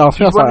 He's one of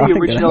the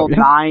original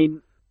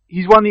 9...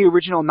 He's one of the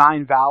original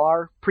 9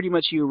 Valar, pretty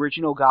much the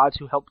original gods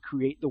who helped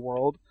create the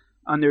world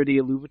under the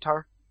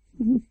Iluvatar.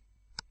 Mm-hmm.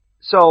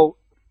 So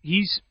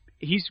he's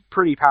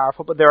pretty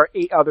powerful, but there are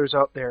 8 others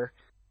out there.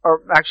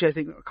 Or actually, I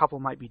think a couple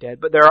might be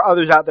dead, but there are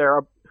others out there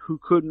who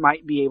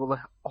might be able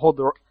to hold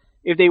the...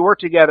 If they work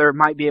together,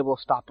 might be able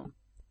to stop them.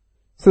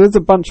 So there's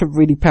a bunch of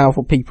really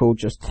powerful people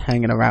just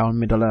hanging around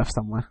Middle-earth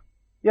somewhere.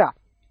 Yeah.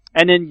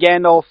 And then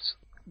Gandalf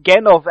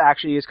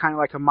actually is kind of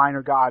like a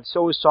minor god.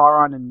 So is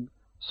Sauron and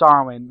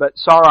Saruman, but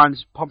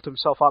Sauron's pumped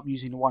himself up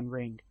using the One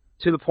Ring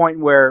to the point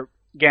where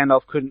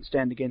Gandalf couldn't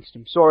stand against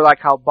him. Sort of like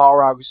how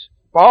Balrogs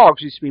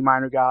used to be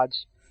minor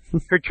gods,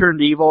 who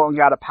turned evil and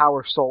got a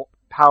power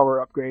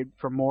upgrade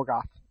from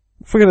Morgoth.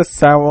 Forget of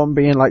Sauron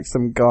being like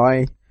some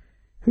guy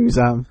who's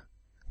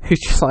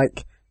just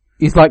like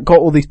he's like got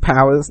all these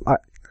powers.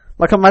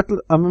 Like I'm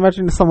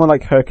imagining someone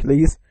like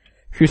Hercules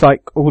who's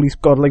like all these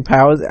godly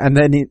powers, and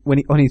then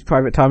on his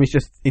private time he's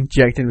just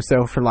injecting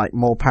himself for like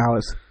more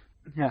powers.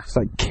 Yeah. It's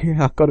like,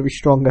 I've got to be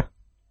stronger.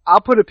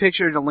 I'll put a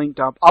picture in the link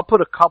dump. I'll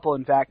put a couple,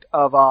 in fact,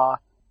 of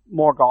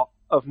Morgoth.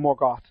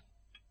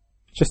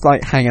 Just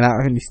like hanging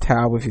out in his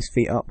tower with his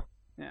feet up.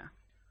 Yeah.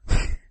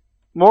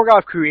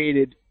 Morgoth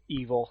created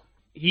evil.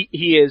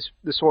 He is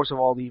the source of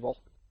all evil.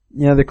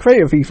 Yeah, the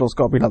creator of evil's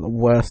got to be like the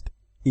worst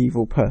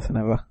evil person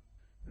ever.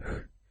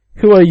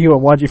 Who are you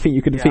and why do you think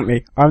you can defeat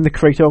me? I'm the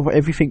creator of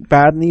everything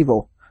bad and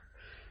evil.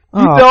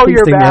 You know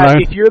you're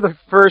bad if you're the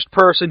first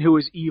person who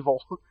is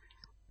evil.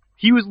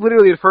 He was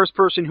literally the first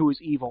person who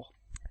was evil.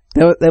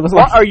 There was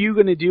what are you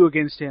going to do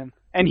against him?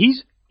 And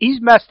he's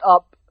messed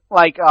up,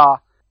 like,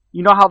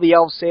 you know how the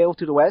elves sail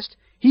to the west?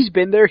 He's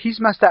been there, he's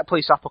messed that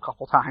place up a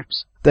couple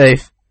times.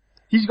 Dave.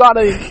 He's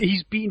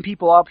beaten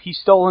people up, he's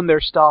stolen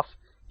their stuff.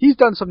 He's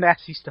done some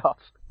nasty stuff.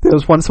 There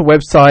was once a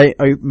website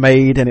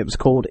made and it was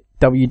called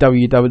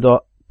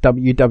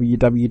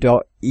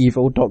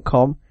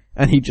www.evil.com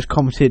and he just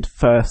commented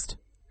first.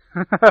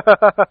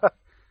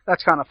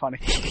 That's kind of funny.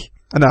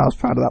 I know, I was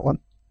proud of that one.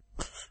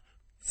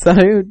 So, I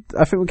think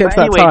we'll get to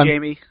that time. Anyway,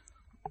 Jamie.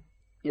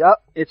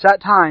 Yep, it's that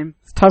time.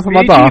 It's time for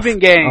my bath.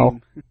 Game. Oh.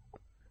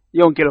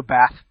 You don't get a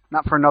bath.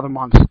 Not for another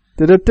month. Oh,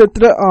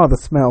 the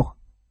smell.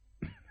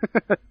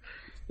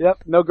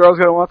 Yep, no girl's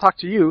gonna want to talk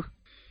to you.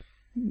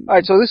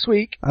 Alright, so this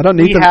week... Dave, I don't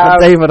need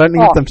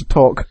them to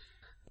talk.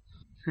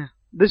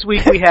 This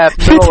week we have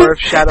Middle-earth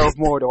Shadow of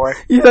Mordor.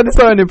 You said it's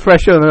an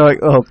impression and they're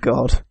like, oh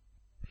god.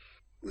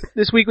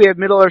 This week we have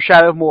Middle-earth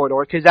Shadow of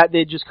Mordor, because that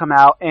did just come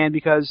out, and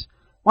because...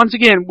 Once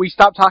again, we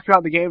stopped talking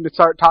about the game to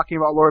start talking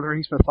about Lord of the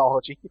Rings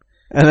mythology.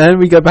 And then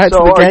we go back to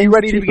the game. So, are you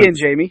ready to begin,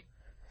 Jamie?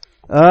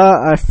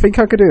 I think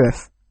I could do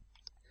this.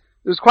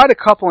 There's quite a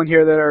couple in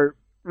here that are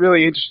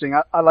really interesting.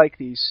 I like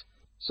these.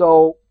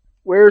 So,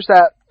 where's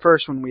that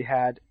first one we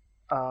had?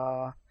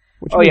 So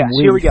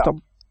here we go.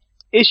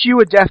 Issue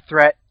a death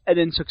threat and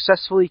then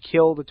successfully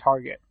kill the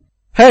target.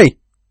 Hey!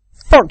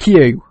 Fuck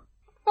you!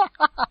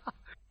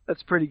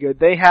 That's pretty good.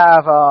 They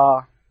have,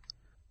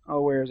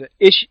 where is it?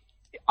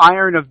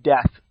 Iron of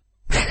Death.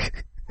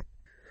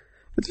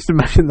 Just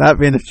imagine that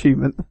being an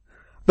achievement.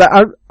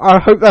 I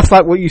hope that's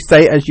like what you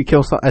say as you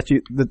kill someone.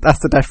 That's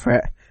the death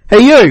threat. Hey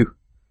you!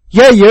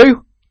 Yeah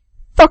you!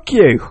 Fuck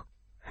you!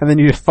 And then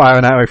you just fire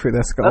an arrow through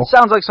their skull. That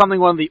sounds like something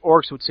one of the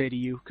orcs would say to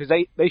you, because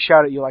they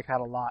shout at you like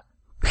that a lot.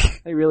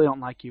 They really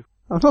don't like you.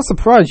 I'm not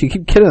surprised, you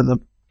keep killing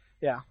them.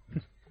 Yeah.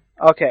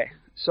 Okay,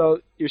 so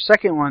your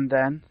second one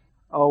then.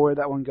 Oh, where'd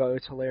that one go?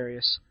 It's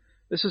hilarious.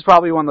 This is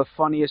probably one of the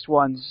funniest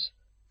ones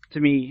to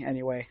me,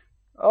 anyway.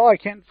 Oh, I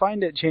can't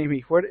find it,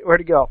 Jamie. Where'd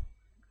it go?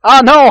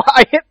 Ah, no!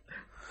 I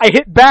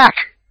hit back!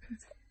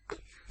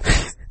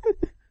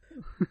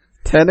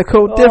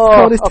 Technical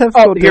difficulties.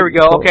 Here we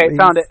go. Okay,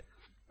 found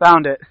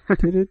it.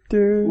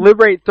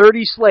 Liberate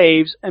 30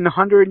 slaves in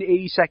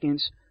 180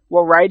 seconds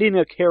while riding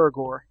a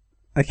Caragor.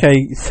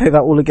 Okay, say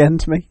that all again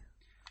to me.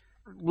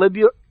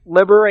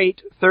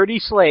 Liberate 30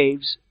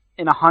 slaves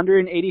in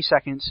 180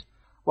 seconds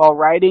while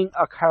riding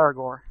a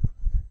Caragor.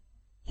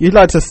 You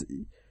like this?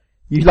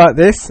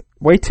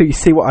 Wait till you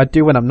see what I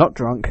do when I'm not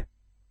drunk.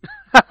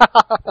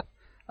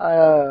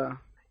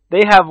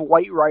 They have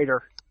White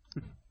Rider.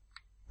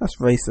 That's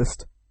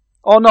racist.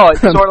 Oh no, it's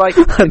sort of like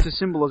it's a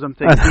symbolism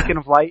thing. Beacon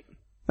of light.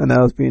 I know,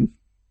 I was being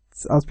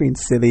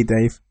silly,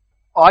 Dave.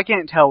 Oh, I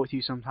can't tell with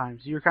you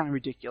sometimes. You're kind of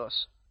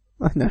ridiculous.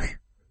 I know.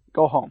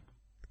 Go home.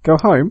 Go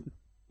home?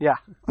 Yeah.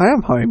 I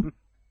am home.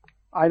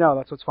 I know,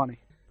 that's what's funny.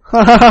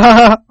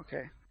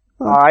 Okay.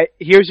 Alright,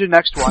 here's your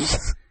next one.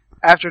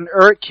 After an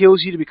Uruk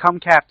kills you to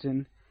become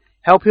captain,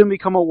 help him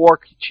become a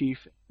war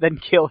chief, then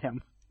kill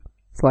him.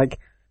 It's like,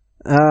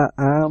 how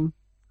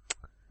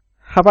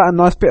about a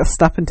nice bit of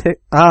slap and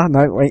tickle? A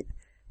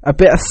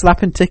bit of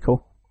slap and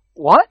tickle.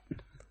 What?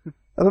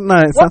 I don't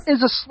know. What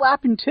is a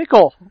slap and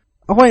tickle?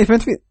 Oh wait, it's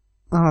meant to be...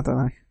 Oh, I don't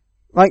know.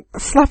 Like,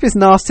 slap is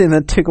nasty and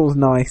then tickle's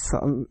nice.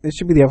 It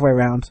should be the other way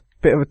around.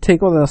 Bit of a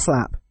tickle and a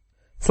slap.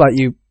 It's like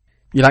you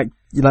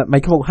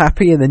make them all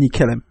happy and then you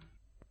kill him.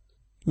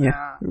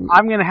 Yeah.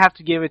 I'm gonna have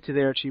to give it to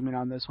their achievement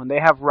on this one. They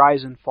have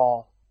Rise and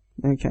Fall.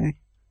 Okay.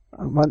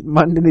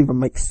 Mine didn't even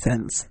make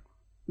sense.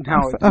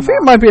 No, I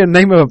think it might be a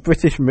name of a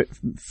British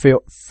food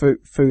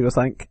or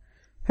something.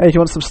 Hey, do you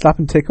want some slap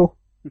and tickle?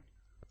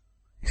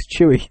 It's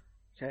chewy.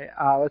 Okay,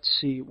 let's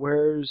see.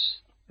 Where's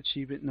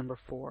achievement number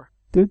 4?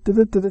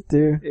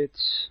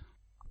 It's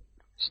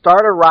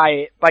start a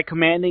riot by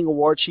commanding a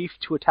war chief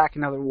to attack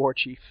another war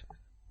chief.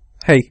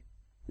 Hey,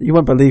 you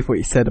won't believe what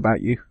he said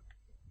about you.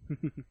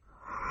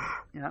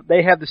 Yeah,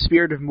 they have the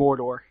spirit of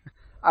Mordor.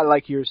 I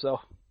like yours though.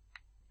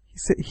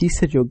 He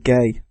said you're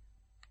gay.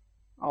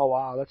 Oh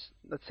wow, that's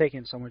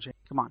taking so much.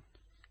 Come on.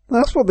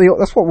 That's what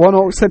one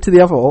orc said to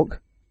the other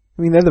orc.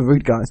 I mean, they're the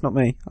rude guys, not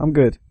me. I'm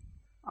good.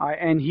 Alright,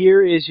 and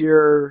here is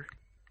your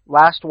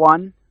last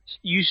one.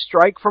 You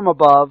strike from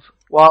above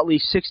while at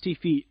least 60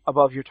 feet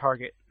above your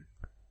target.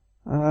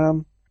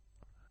 You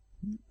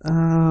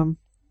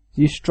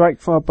strike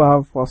from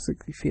above while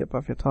 60 feet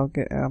above your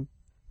target.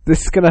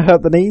 This is gonna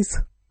hurt the knees?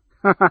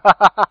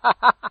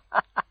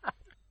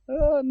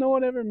 No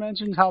one ever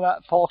mentions how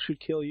that fall should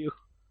kill you.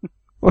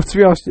 Well, to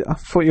be honest, I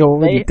thought you were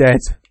already dead.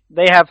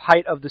 They have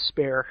height of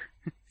despair.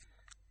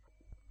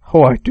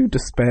 Oh, I do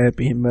despair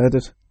being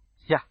murdered.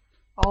 Yeah.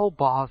 Oh,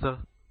 bother.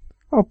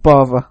 Oh,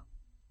 bother.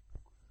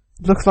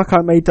 Looks like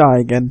I may die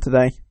again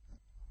today.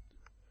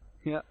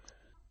 Yeah.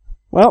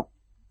 Well,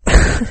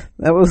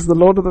 that was the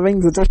Lord of the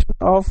Rings edition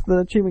of the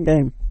achievement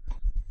game.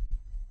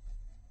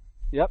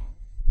 Yep.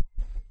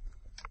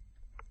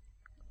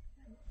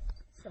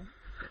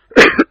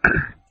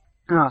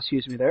 Oh,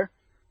 excuse me there.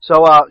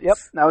 So, yep,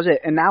 that was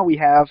it. And now we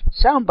have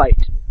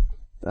Soundbite.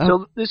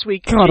 So this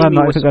week, God, Jamie I'm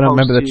not was even going to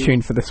remember the to,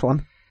 tune for this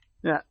one.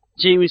 Yeah,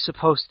 Jamie's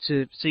supposed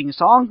to sing a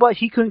song, but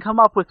he couldn't come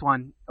up with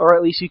one. Or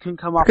at least he couldn't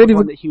come up with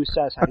one that he was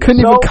satisfied with. I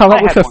couldn't even come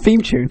up with a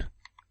theme tune.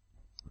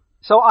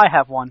 So I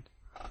have one.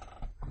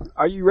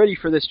 Are you ready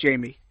for this,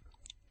 Jamie?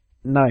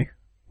 No.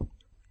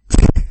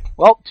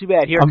 Well, too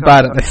bad. Here it comes. I'm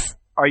bad at this.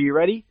 Are you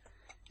ready?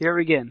 Here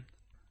we begin.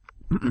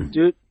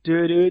 The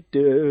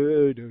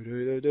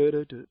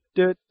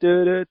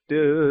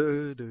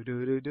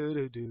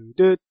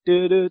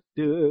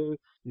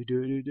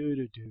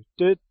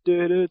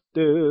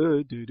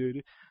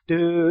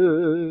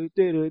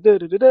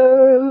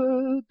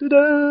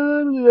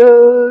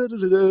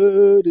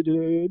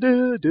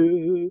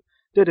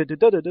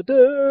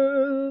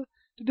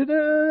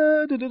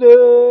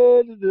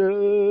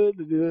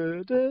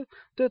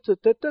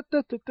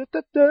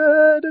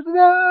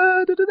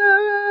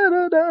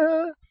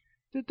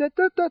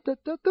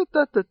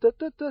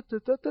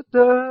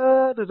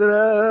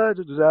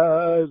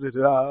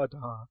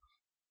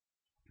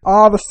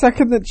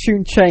second the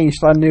tune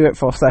changed, I knew it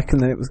for a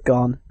second and it was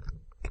gone.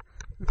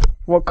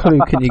 What clue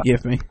can you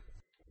give me?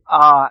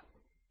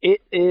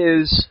 It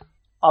is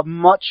a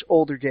much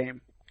older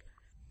game.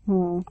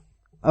 I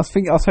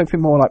was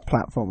hoping more like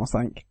platform or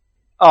something.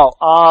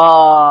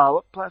 Oh,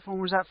 what platform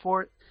was that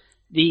for?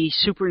 The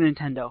Super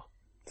Nintendo.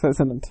 So it's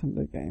a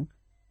Nintendo game.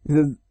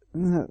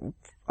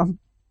 I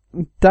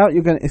doubt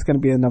it's going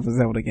to be another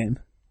Zelda game.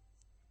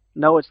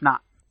 No, it's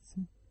not.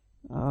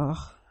 God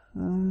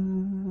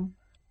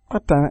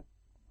damn it.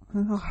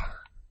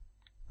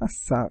 I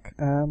suck.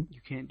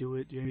 You can't do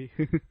it, Jamie.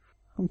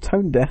 I'm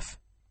tone deaf.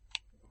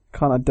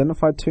 Can't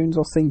identify tunes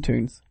or sing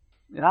tunes.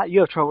 You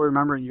have trouble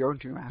remembering your own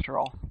tune after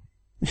all.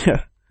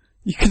 Yeah.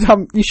 You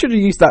should have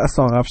used that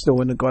song. I still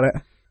wouldn't have got it.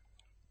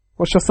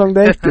 What's your song,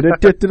 Dave?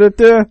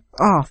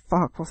 Ah,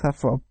 fuck. What's that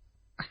from?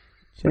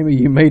 Jamie,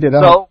 you made it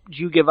up. So, do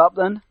you give up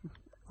then?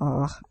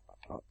 I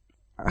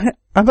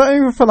don't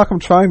even feel like I'm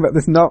trying, but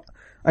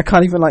I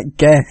can't even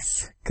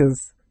guess,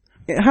 because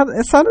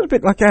it sounded a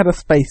bit like it had a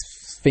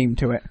space theme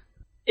to it.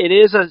 It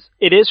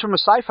is from a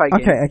sci-fi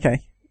game. Okay.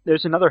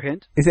 There's another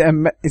hint. Is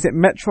it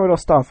Metroid or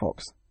Star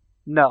Fox?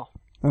 No.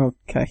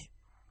 Okay.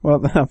 Well,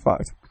 then I'm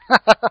fucked.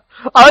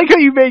 I like how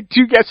you made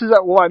two guesses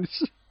at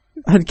once.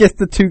 I'd guess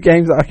the two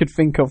games that I could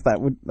think of that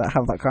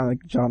have that kind of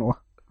genre.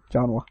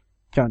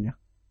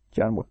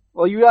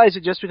 Well, you realize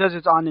that just because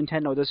it's on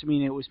Nintendo doesn't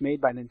mean it was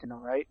made by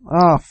Nintendo, right?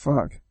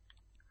 Fuck.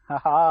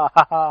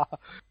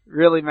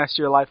 Really messed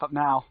your life up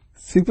now.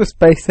 Super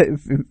Space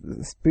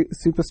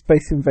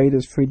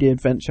Invaders 3D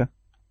Adventure.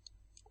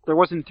 There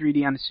wasn't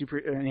 3D on the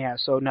Super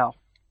NES, so no.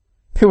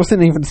 It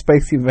wasn't even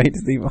Space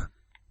Invaders either.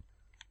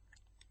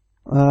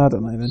 I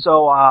don't know then.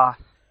 So,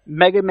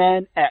 Mega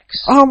Man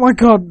X. Oh my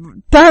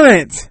god, damn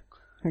it!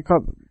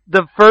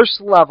 The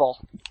first level.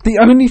 The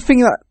only thing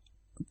that...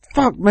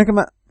 Fuck, Mega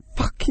Man...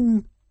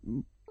 Fucking...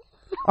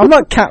 I'm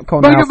not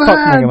Capcom now,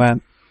 fuck Mega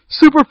Man.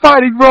 Super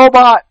fighting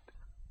robot!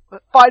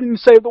 Fighting to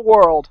save the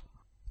world.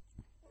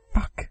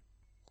 Fuck.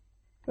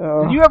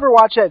 Did you ever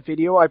watch that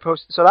video I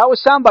posted? So that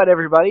was Soundbite,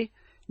 everybody.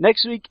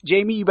 Next week,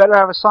 Jamie, you better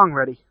have a song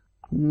ready.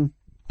 I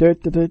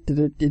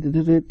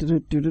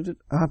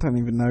don't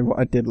even know what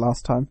I did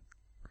last time.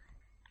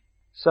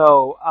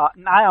 So,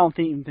 I don't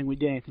even think we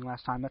did anything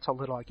last time. That's how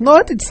little I can No,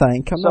 I did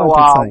saying.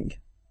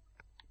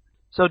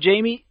 So,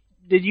 Jamie,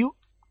 did you...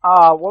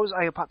 what was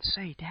I about to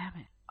say? Damn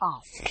it.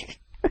 Oh.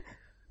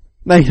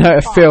 Now you know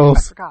it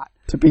feels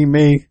to be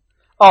me.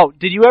 Oh,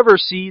 did you ever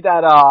see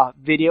that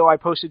video I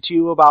posted to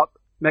you about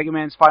Mega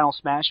Man's Final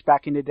Smash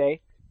back in the day?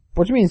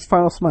 What do you mean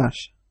Final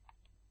Smash?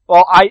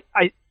 Well, I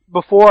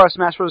before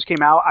Smash Bros.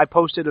 Came out, I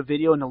posted a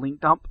video in the link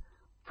dump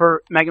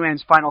for Mega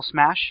Man's Final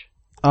Smash.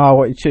 Oh,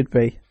 what it should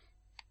be.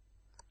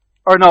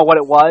 Or no, what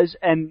it was,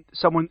 and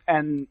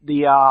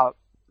the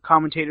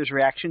commentator's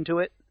reaction to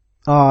it.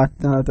 Oh,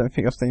 no, I don't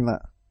think I've seen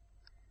that.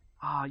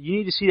 You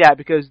need to see that,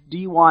 because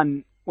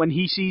D1, when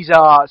he sees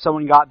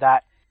someone got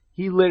that,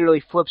 he literally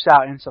flips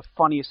out, and it's the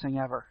funniest thing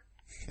ever.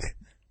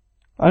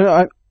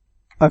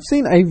 I've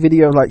seen a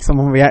video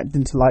someone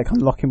reacting to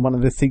unlocking one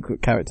of the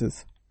secret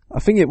characters. I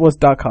think it was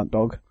Duck Hunt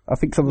Dog. I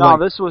think someone.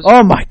 No, this was.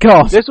 Oh my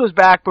god! This was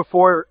back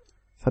before.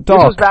 This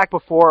was back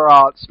before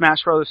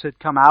Smash Bros. Had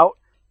come out,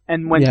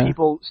 and when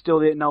people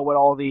still didn't know what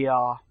all the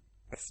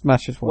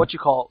Smashes were. What you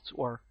call it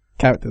were.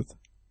 Characters.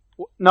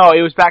 No,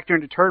 it was back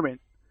during the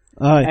tournament.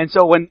 Oh, yeah. And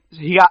so when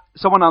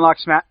someone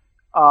unlocked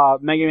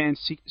Mega Man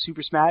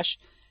Super Smash,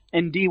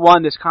 and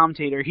D1, this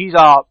commentator, he's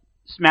a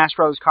Smash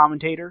Bros.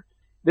 Commentator.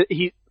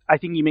 I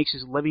think he makes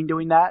his living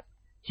doing that.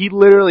 He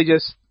literally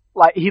just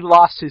like, he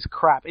lost his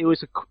crap. It was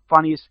the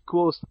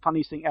coolest,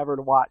 funniest thing ever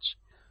to watch.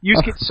 You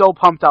just get so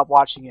pumped up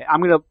watching it.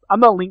 I'm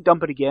gonna link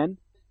dump it again,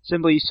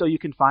 simply so you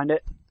can find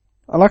it.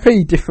 I like how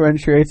you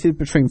differentiated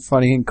between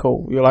funny and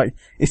cool. You're like,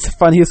 it's the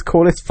funniest,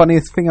 coolest,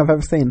 funniest thing I've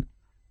ever seen.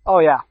 Oh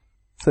yeah.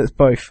 So it's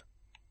both.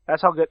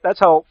 That's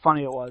how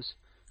funny it was.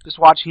 Just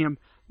watching him,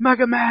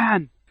 Mega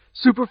Man!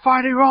 Super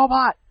fighting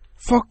robot!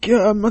 Fuck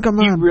yeah, Mega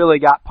Man! He really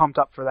got pumped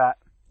up for that.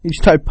 He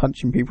started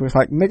punching people. It's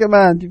like, Mega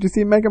Man, did you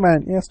see Mega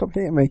Man? Yeah, stop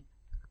hitting me.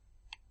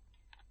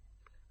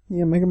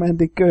 Yeah, Mega Man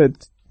did good.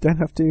 Don't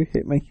have to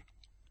hit me.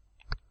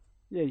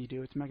 Yeah, you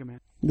do. It's Mega Man.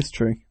 It's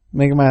true.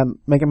 Mega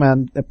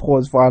Man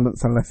abhors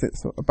violence unless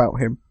it's about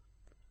him.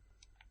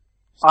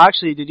 Oh,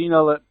 actually, did you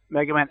know that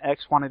Mega Man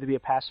X wanted to be a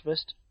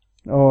pacifist?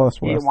 Oh, that's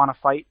worse. He didn't want to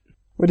fight.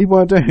 What did he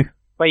want to do?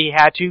 But he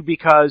had to,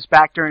 because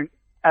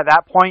at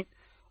that point,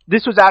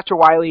 this was after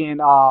Wily and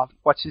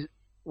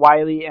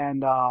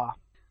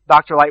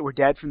Dr. Light were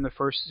dead from the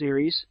first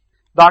series.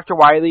 Dr.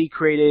 Wily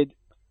created,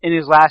 in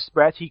his last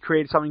breath, he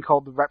created something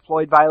called the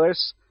Reploid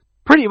virus.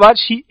 Pretty much,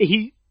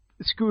 he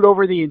screwed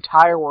over the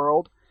entire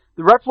world.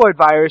 The Reploid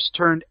virus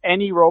turned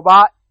any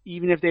robot,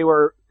 even if they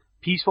were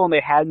peaceful and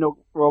they had no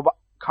robot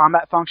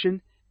combat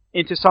function,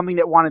 into something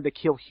that wanted to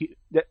kill,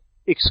 that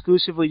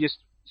exclusively just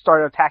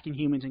started attacking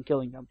humans and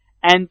killing them.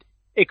 And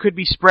it could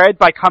be spread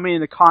by coming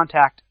into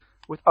contact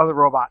with other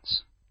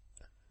robots.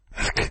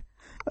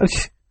 I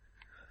just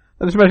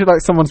imagine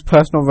like someone's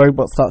personal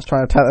robot starts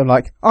trying to attack them,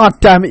 like, oh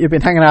damn it, you've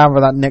been hanging out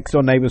with that next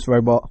door neighbour's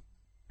robot.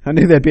 I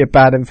knew there'd be a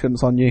bad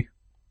influence on you.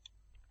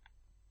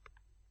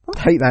 I'd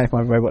hate that if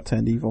my robot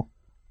turned evil.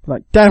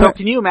 Like, damn it.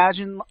 Can you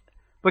imagine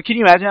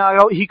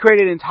how he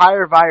created an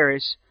entire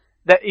virus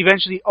that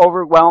eventually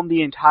overwhelmed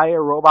the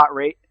entire robot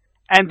race?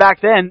 And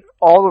back then,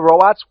 all the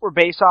robots were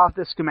based off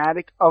the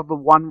schematic of the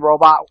one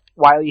robot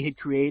Wily had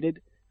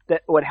created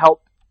that would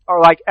help,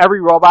 or like every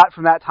robot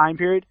from that time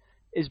period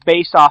is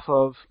based off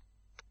of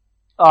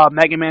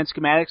Mega Man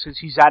schematics because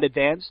he's that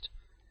advanced.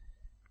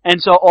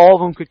 And so all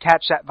of them could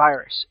catch that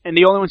virus. And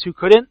the only ones who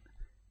couldn't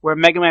were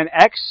Mega Man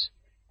X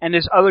and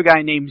this other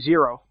guy named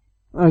Zero.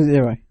 Oh,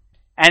 Zero.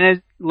 And as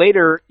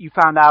later you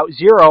found out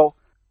Zero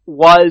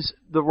was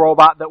the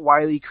robot that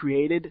Wily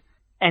created,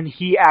 and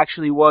he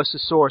actually was the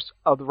source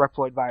of the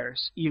Reploid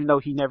virus, even though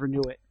he never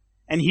knew it.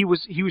 And he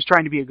was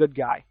trying to be a good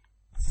guy.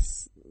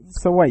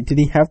 So wait, did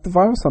he have the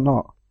virus or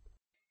not?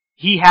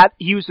 He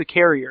was the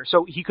carrier,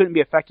 so he couldn't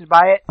be affected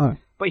by it,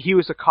 but he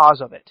was the cause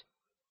of it.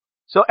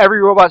 So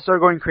every robot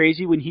started going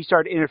crazy when he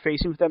started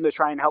interfacing with them to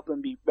try and help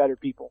them be better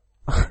people.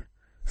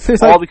 So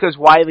all because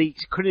Wily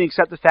couldn't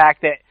accept the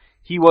fact that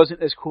he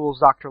wasn't as cool as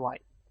Dr.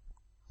 Light.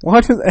 Why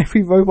does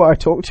every robot I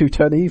talk to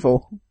turn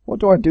evil? What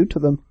do I do to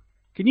them?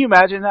 Can you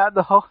imagine that,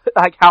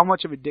 like how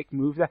much of a dick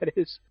move that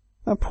is?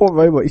 That poor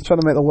robot, he's trying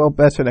to make the world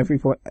better,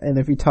 and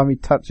every time he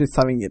touches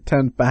something, it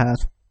turns bad.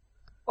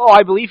 Oh,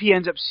 I believe he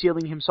ends up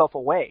sealing himself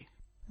away.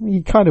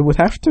 He kind of would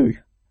have to.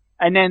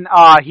 And then,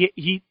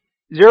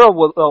 Zero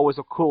was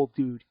a cool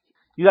dude.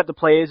 You got to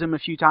play as him a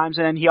few times,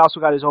 and then he also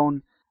got his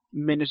own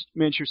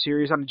miniature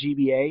series on the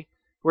GBA,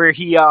 where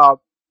he,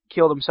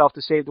 killed himself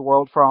to save the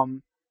world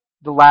from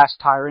the last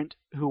tyrant,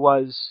 who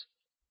was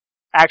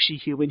actually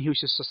human. He was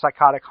just a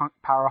psychotic,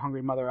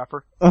 power-hungry mother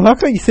effer. I like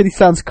how you said he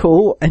sounds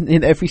cool, and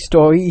in every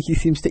story he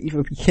seems to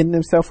either be killing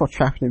himself or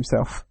trapping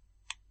himself.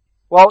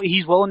 Well,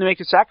 he's willing to make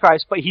a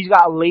sacrifice, but he's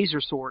got a laser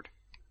sword.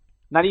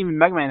 Not even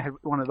Mega Man had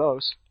one of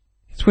those.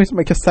 He's willing to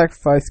make a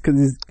sacrifice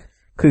because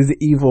he's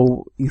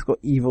evil. He's got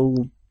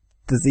evil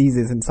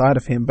diseases inside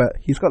of him, but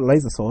he's got a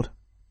laser sword.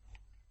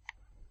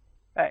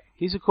 Hey,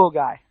 he's a cool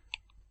guy.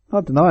 I'm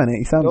not denying it.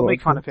 He sounds. Don't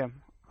make fun of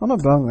him. I'm not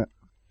denying it.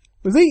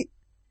 Was he?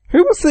 Who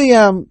was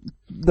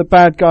the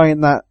bad guy in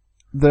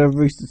the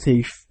Rooster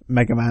Teeth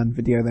Mega Man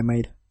video they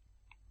made?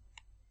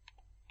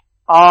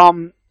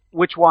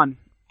 Which one?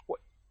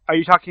 Are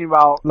you talking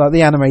about? Like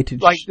the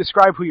animated. Like,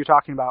 describe who you're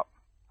talking about.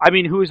 I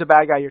mean, who is the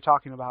bad guy you're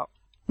talking about?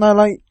 No,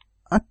 like,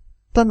 I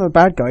don't know the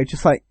bad guy.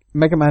 Just like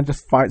Mega Man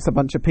just fights a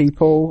bunch of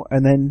people,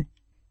 and then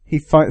he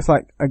fights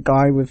like a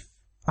guy with,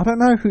 I don't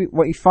know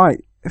what he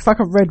fight. It's like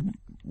a red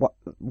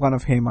one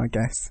of him, I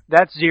guess.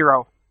 That's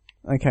Zero.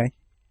 Okay.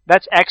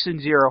 That's X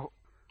and Zero.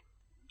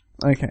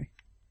 Okay.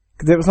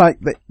 Because it was like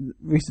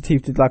Rooster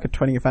Teeth did like a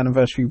 20th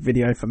anniversary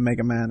video for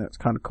Mega Man. It was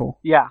kind of cool.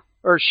 Yeah,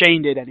 or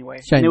Shane did anyway.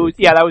 Shane did.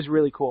 Yeah, that was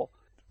really cool.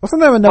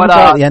 Wasn't there another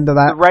guy at the end of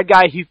that? The red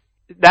guy,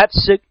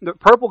 the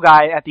purple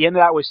guy at the end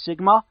of that was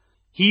Sigma.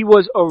 He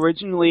was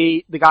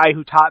originally the guy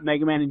who taught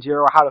Mega Man and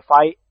Zero how to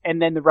fight,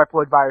 and then the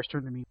Reploid virus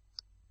turned him evil.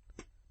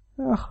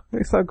 Oh,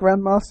 it's our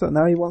Grandmaster.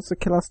 Now he wants to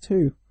kill us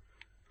too.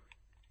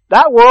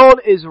 That world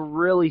is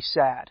really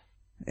sad.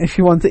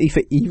 Everyone's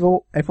either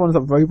evil, everyone's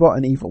a robot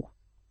and evil.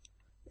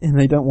 And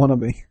they don't want to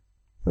be.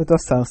 That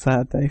does sound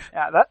sad, Dave.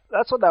 Yeah,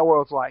 that's what that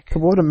world's like. The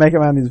world of Mega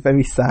Man is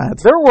very sad.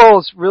 Their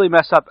world's really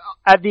messed up.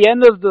 At the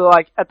end of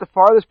at the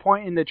farthest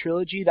point in the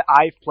trilogy that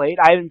I've played,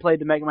 I haven't played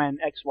the Mega Man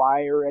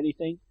XY or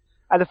anything.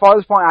 At the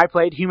farthest point I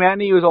played,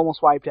 humanity was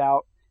almost wiped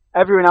out.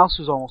 Everyone else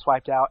was almost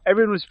wiped out.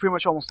 Everyone was pretty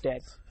much almost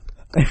dead.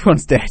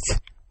 Everyone's dead.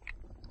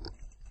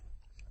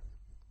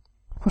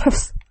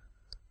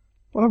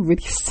 What a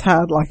really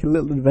sad, like, a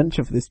little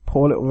adventure for this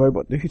poor little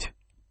robot dude.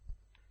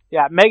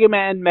 Yeah, Mega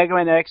Man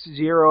X,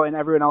 Zero, and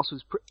everyone else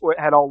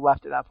had all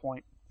left at that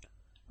point.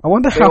 I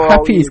wonder how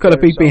happy he's got to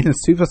be being in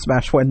Super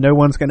Smash when no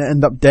one's going to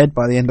end up dead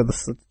by the end of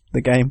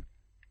the game.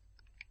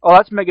 Oh,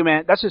 that's Mega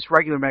Man. That's just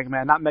regular Mega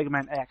Man, not Mega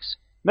Man X.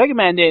 Mega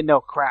Man didn't know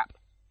crap.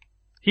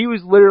 He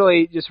was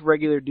literally just a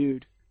regular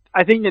dude.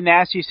 I think the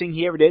nastiest thing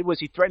he ever did was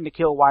he threatened to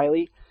kill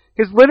Wily.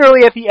 Because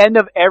literally at the end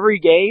of every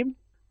game,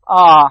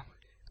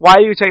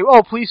 Wily would say,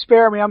 "Oh, please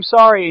spare me, I'm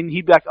sorry," and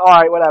he'd be like,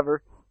 "Alright,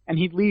 whatever," and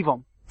he'd leave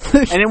him.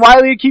 And then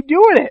Wily would keep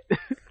doing it.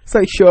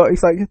 So sure,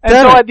 he's like, and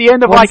so at the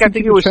end of I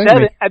think it was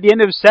 7, at the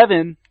end of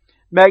 7,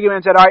 Mega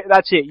Man said, "Alright,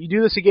 that's it. You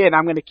do this again,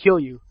 I'm gonna kill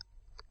you."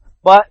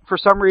 But for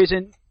some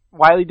reason,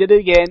 Wily did it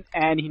again,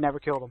 and he never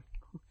killed him.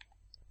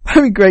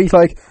 That'd be great.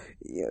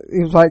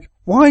 He was like,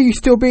 "Why are you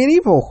still being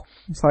evil?"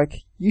 It's like,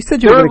 "You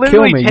said you were going to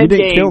kill me. You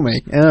didn't kill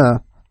me." Yeah.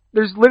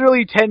 There's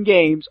literally 10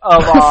 games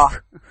of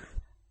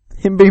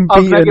him being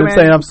beaten and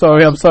saying, "I'm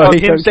sorry, I'm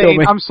sorry." Him saying,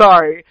 "I'm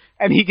sorry,"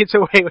 and he gets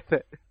away with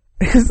it.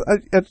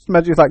 I just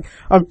imagine it's like,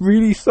 "I'm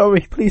really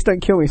sorry. Please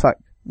don't kill me." It's like,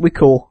 "We're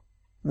cool,"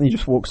 and he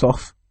just walks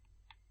off.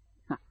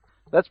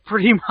 That's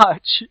pretty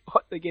much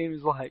what the game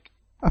is like.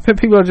 I think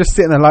people are just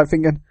sitting there like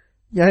thinking,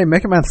 "Yeah,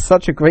 Mega Man's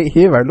such a great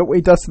hero. Look what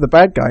he does to the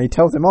bad guy. He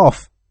tells him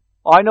off."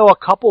 I know a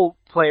couple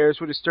players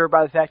were disturbed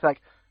by the fact like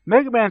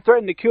Mega Man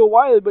threatened to kill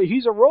Wily, but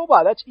he's a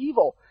robot. That's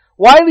evil.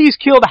 Wily's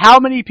killed how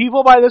many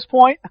people by this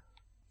point?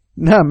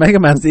 No, Mega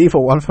Man's the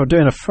evil one for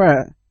doing a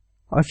threat.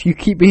 If you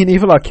keep being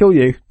evil, I'll kill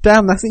you.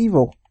 Damn, that's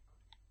evil.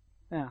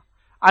 Yeah.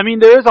 I mean,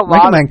 there's a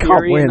lot of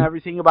theory and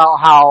everything about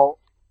how...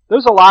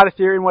 There's a lot of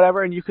theory and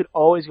whatever, and you could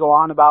always go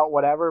on about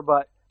whatever,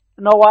 but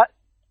you know what?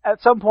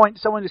 At some point,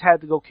 someone just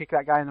had to go kick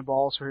that guy in the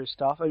balls for his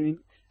stuff. I mean,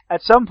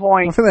 at some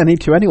point... I think they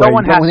need to anyway.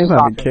 Someone has to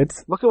stop him.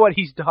 Kids. Look at what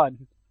he's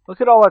done. Look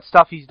at all that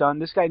stuff he's done.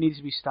 This guy needs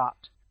to be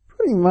stopped.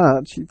 Pretty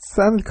much. It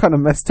sounded kind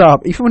of messed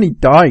up. Even when he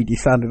died, he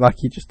sounded like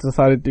he just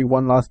decided to do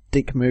one last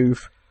dick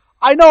move.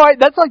 I know,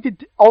 that's like the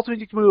ultimate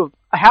dick move.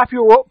 Half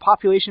your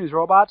population is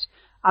robots.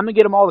 I'm gonna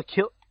get them all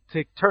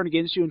to turn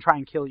against you and try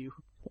and kill you.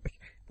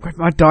 With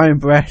my dying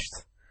breath,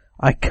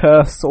 I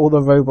curse all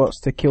the robots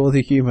to kill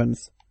the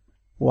humans.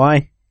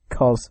 Why?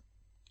 'Cause.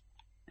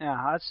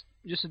 Yeah, that's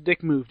just a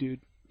dick move, dude.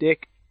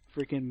 Dick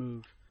freaking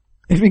move.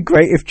 It'd be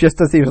great if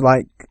just as he was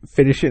like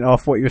finishing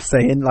off what you were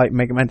saying, like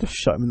Mega Man just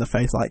shot him in the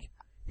face like,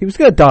 he was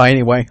gonna die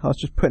anyway. I was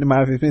just putting him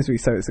out of his misery,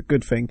 so it's a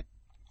good thing.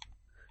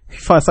 He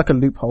finds like a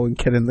loophole in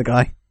killing the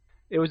guy.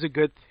 It was a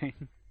good thing.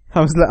 I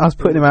was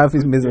putting him out of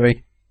his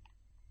misery.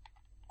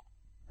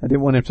 I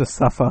didn't want him to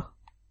suffer.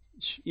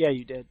 Yeah,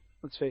 you did.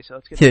 Let's face it.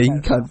 Let's get. Yeah,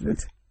 you kind of did.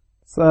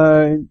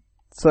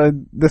 So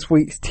this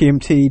week's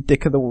TMT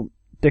Dick of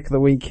the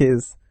Week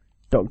is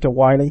Dr.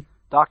 Wily.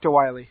 Dr.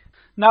 Wily.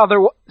 Now,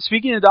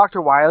 speaking of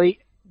Dr. Wily,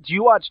 do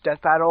you watch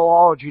Death Battle at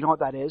all, or do you know what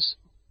that is?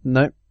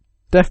 No.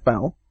 Death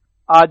Battle?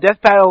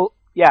 Death Battle,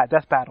 yeah,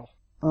 Death Battle.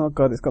 Oh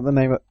god, it's got the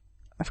name.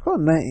 I forgot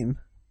the name.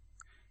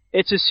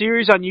 It's a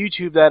series on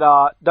YouTube that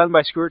done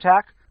by Screw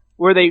Attack,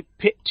 where they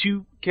pit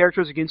two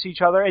characters against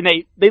each other, and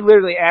they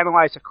literally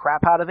analyze the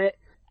crap out of it,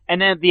 and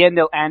then at the end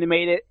they'll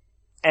animate it,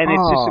 and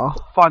it's just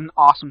a fun,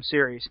 awesome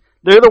series.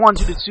 They're the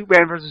ones who did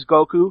Superman vs.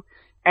 Goku,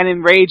 and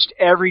enraged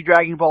every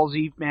Dragon Ball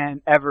Z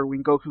man ever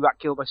when Goku got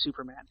killed by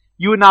Superman.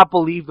 You would not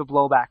believe the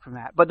blowback from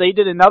that. But they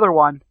did another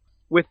one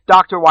with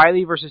Dr.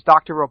 Wily versus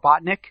Dr.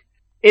 Robotnik.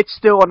 It's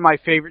still one of my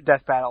favorite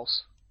death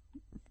battles.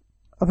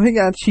 I think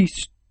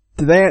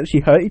do they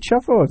actually hurt each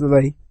other, or do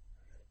they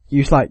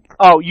use like...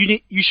 Oh, you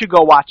should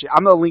go watch it.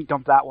 I'm going to link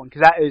dump that one,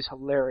 because that is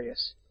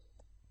hilarious.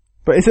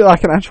 But is it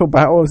like an actual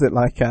battle, or is it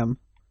like...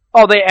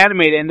 Oh, they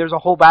animate it, and there's a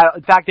whole battle.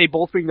 In fact, they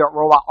both bring their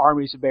robot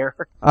armies to bear.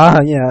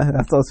 Yeah,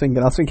 that's what I was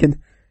thinking. I was thinking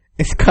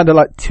it's kind of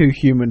like two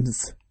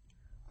humans.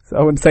 So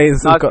I wouldn't say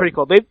it's... No, it's pretty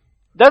cool.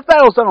 Death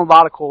Battle's done a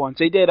lot of cool ones.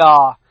 They did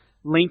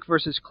Link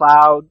versus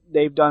Cloud.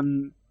 They've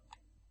done...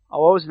 Oh,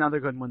 what was another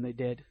good one they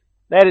did?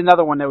 They had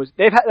another one that was...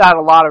 They've had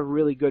a lot of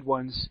really good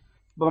ones,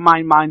 but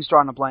mine's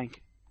drawing a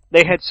blank.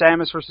 They had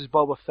Samus versus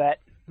Boba Fett.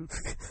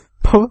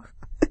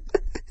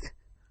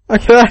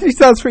 Okay, that actually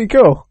sounds pretty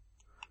cool.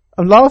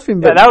 I'm laughing,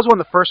 but... Yeah, that was one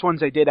of the first ones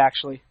they did,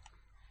 actually.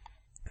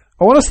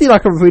 I want to see,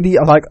 like, a really,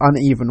 like,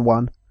 uneven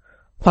one.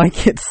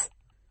 Like, it's...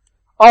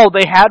 Oh,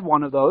 they had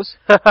one of those.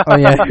 Oh,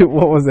 yeah.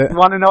 What was it? You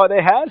want to know what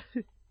they had?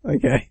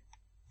 Okay.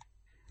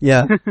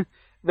 Yeah.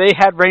 They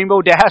had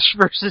Rainbow Dash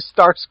versus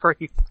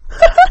Starscream.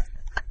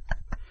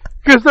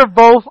 Because they're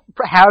both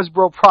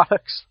Hasbro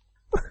products.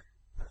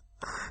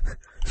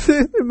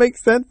 It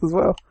makes sense as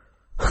well.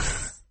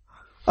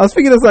 I was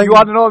thinking of something... You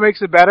want to know what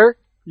makes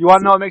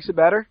it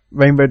better?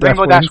 Rainbow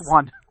Dash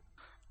won.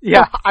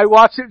 Yeah, I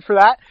watched it for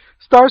that.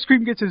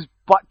 Starscream gets his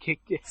butt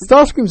kicked in.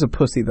 Starscream's a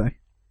pussy, though.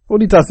 All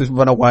he does is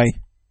run away.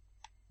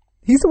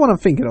 He's the one I'm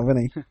thinking of,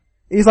 isn't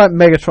he? He's like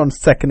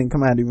Megatron's second in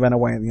command who ran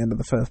away at the end of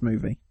the first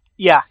movie.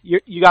 Yeah,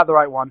 you got the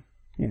right one.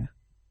 Yeah.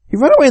 He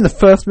ran away in the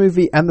first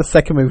movie and the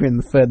second movie, and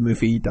the third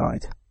movie he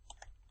died.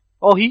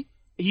 Oh,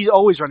 he's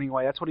always running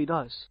away. That's what he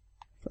does.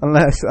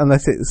 Unless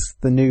it's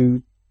the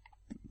new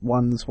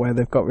ones where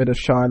they've got rid of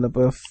Shia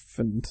LaBeouf,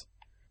 and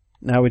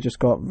now we just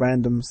got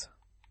randoms.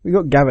 We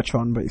got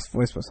Gavatron, but he's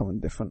voiced by someone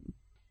different.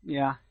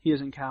 Yeah, he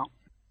doesn't count.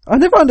 I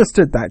never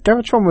understood that.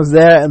 Gavatron was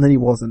there and then he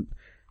wasn't.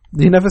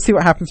 You never see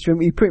what happens to him.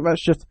 He pretty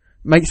much just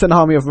makes an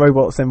army of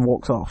robots and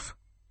walks off.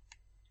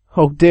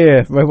 Oh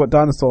dear, robot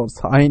dinosaurs.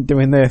 I ain't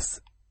doing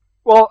this.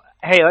 Well,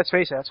 hey, let's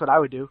face it, that's what I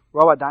would do.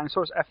 Robot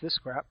dinosaurs, F this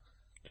crap.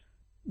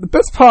 The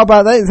best part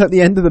about that is at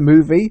the end of the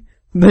movie,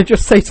 they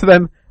just say to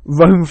them,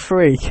 roam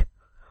free.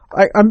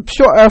 I'm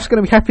sure Earth's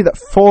going to be happy that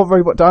 4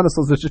 robot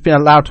dinosaurs have just been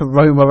allowed to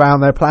roam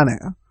around their planet.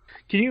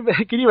 Can you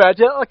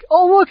imagine? Like,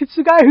 oh look, it's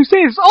the guy who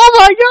saves. Oh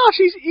my gosh,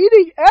 he's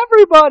eating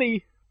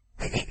everybody.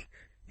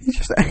 He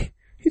just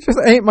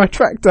ate my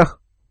tractor.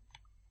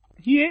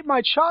 He ate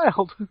my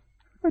child.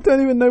 I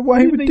don't even know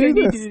why he would do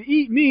this. He didn't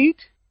eat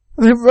meat.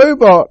 They're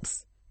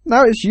robots.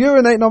 Now it's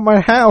urinating on my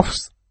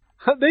house.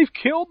 They've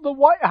killed the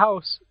White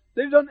House.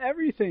 They've done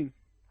everything.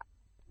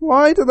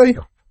 Why do they?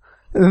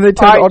 And then they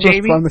turned to Optimus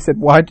Prime and they said,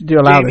 "Why did you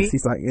allow this?"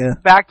 He's like, "Yeah."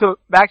 Back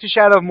to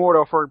Shadow of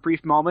Mordor for a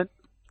brief moment.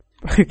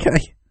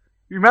 Okay.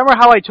 Remember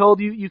how I told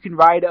you can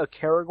ride a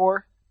Caragor?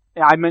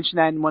 Yeah, I mentioned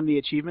that in one of the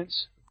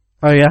achievements.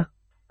 Oh yeah.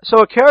 So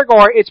a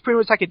Caragor, it's pretty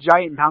much like a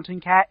giant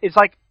mountain cat. It's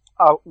like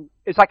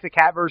the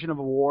cat version of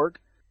a warg.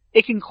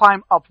 It can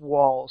climb up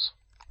walls.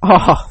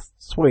 Oh,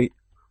 sweet.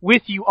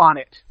 With you on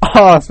it.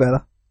 Oh, that's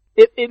better.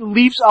 It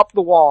leaps up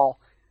the wall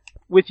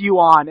with you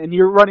on, and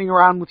you're running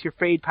around with your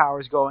fade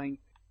powers going.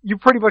 You're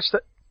pretty much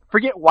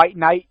forget White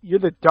Knight. You're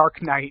the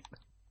Dark Knight.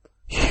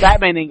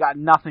 Batman ain't got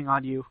nothing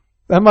on you.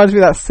 That reminds me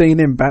of that scene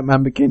in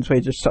Batman Begins where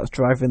he just starts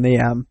driving the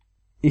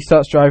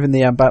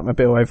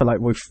Batmobile over like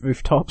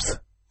rooftops.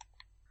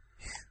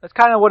 That's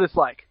kind of what it's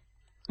like.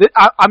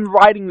 I'm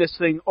riding this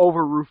thing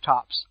over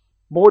rooftops.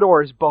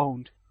 Mordor is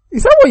boned.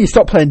 Is that why you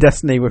stopped playing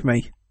Destiny with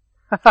me?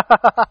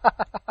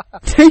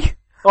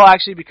 Well,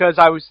 actually, because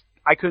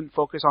I couldn't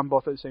focus on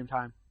both at the same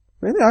time.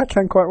 Really, I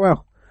can quite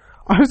well.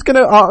 I was going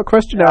to ask a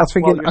question. Yeah, I was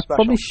thinking I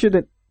probably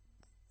shouldn't.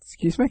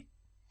 Excuse me.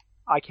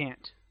 I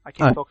can't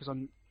focus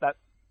on that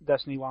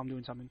Destiny while I'm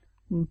doing something.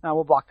 Now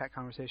we'll block that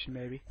conversation,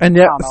 maybe. And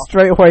yet,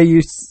 straight away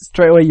you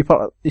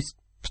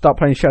start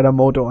playing Shadow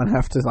Mordor and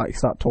have to like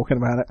start talking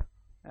about it.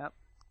 Yep.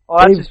 Well,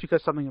 that's just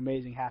because something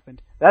amazing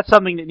happened. That's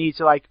something that needs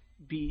to like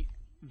be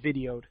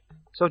videoed.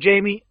 So,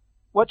 Jamie,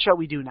 what shall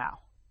we do now?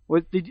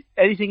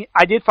 Anything?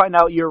 I did find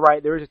out you're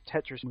right. There is a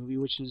Tetris movie,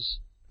 which is.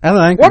 What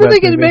are they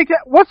going to make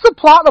that? What's the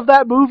plot of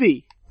that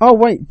movie? Oh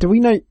wait, do we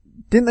know?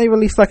 Didn't they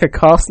release like a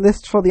cast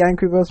list for the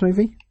Angry Birds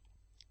movie?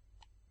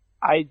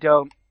 I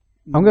don't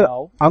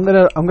know. I'm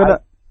gonna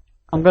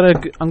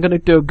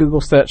do a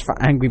Google search for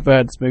Angry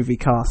Birds movie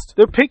cast.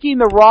 They're picking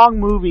the wrong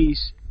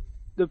movies,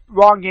 the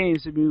wrong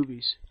games and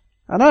movies.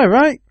 I know,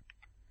 right?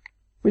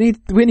 We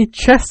need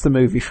Chess the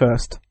movie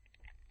first.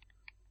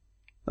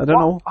 I don't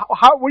know.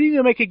 What are you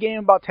gonna make a game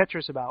about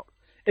Tetris about?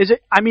 Is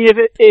it? I mean,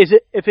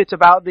 if it's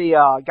about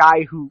the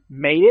guy who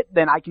made it,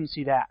 then I can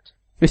see that.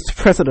 Mr.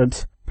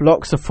 President,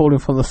 blocks are falling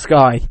from the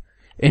sky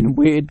in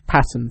weird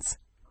patterns.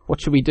 What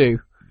should we do?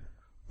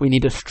 We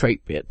need a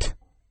straight bit.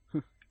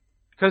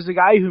 Because the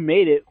guy who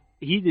made it,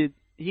 he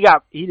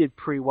did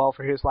pretty well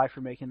for his life for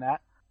making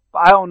that.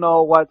 But I don't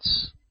know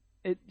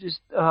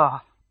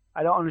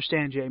I don't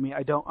understand, Jamie.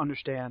 I don't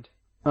understand.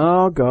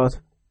 Oh God.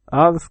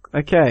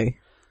 Okay.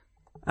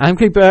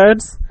 Angry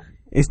Birds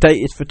is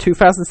dated for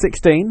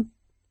 2016,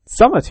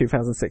 summer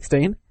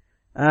 2016,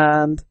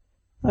 and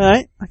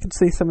alright, I can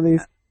see some of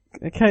these.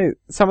 Okay,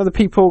 some of the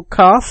people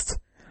cast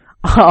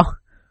are,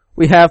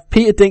 we have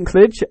Peter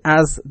Dinklage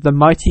as the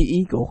Mighty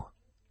Eagle.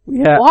 We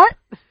have what?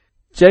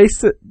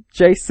 Jason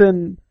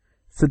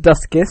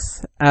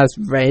Sudeikis as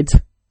Red.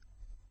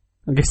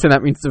 I'm guessing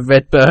that means the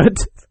Red Bird.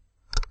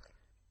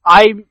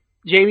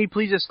 Jamie,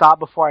 please just stop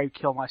before I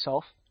kill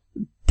myself.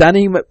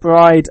 Danny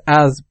McBride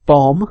as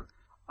Bomb.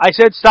 I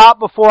said stop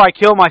before I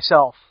kill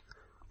myself.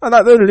 And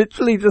they're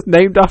literally just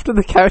named after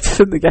the characters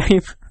in the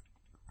game.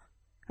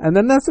 And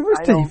then there's the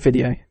rest of the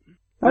video.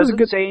 Doesn't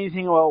say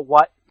anything about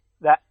what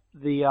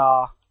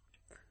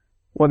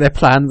their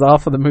plans are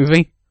for the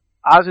movie.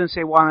 I was going to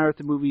say what on earth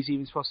the movie's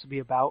even supposed to be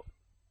about.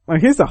 Well,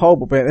 here's the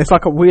horrible bit. It's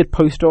like a weird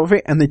poster of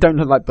it, and they don't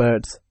look like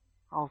birds.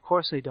 Oh, of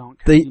course they don't.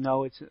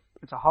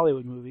 It's a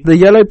Hollywood movie. The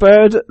yellow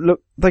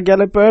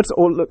birds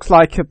all looks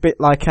like a bit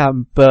like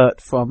Bert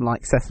from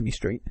like Sesame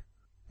Street.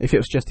 If it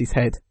was just his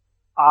head.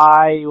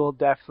 I will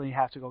definitely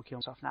have to go kill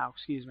myself now.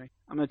 Excuse me.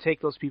 I'm going to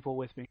take those people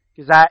with me.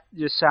 Because that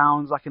just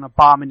sounds like an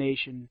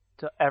abomination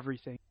to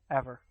everything,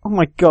 ever. Oh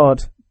my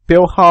God.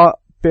 Bill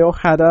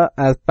Hader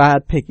as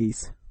Bad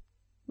Piggies.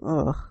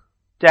 Ugh.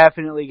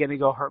 Definitely going to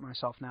go hurt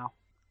myself now.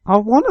 I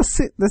want to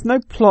see... There's no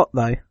plot,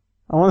 though.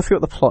 I want to see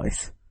what the plot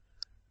is.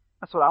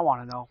 That's what I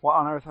want to know. What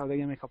on earth are they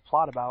going to make a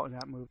plot about in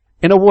that movie?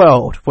 In a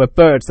world where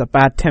birds are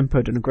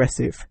bad-tempered and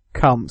aggressive,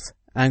 comes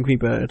Angry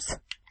Birds.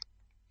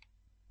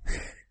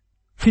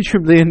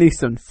 Featuring Liam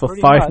Neeson for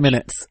Pretty 5 much.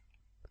 minutes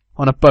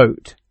on a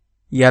boat,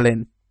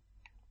 yelling.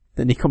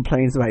 Then he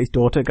complains about his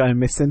daughter going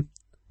missing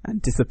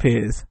and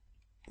disappears.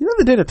 You know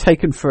they did a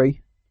Taken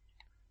 3?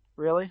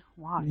 Really?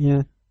 Why?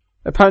 Yeah.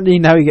 Apparently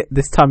now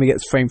this time he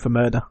gets framed for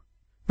murder.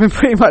 I mean,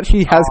 pretty much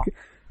he has...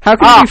 How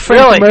can you be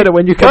framed for murder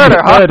when you commit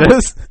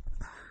murders?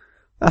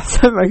 That's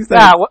what makes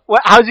sense. Yeah,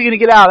 how's he going to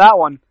get out of that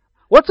one?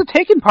 What's the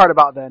Taken part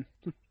about then?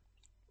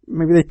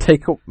 Maybe they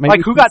take up...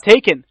 who got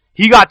taken?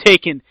 He got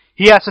taken.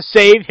 He has to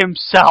save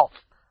himself.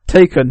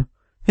 Taken.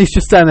 He's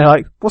just standing there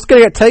like, what's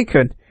going to get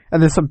taken?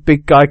 And then some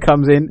big guy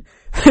comes in.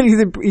 And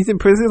he's in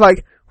prison. He's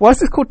like, why is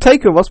this called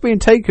Taken? What's being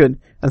taken?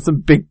 And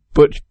some big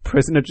butch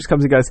prisoner just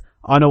comes and goes,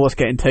 I know what's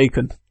getting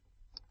taken.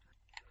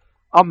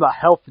 I'm the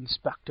health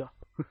inspector.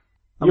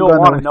 You'll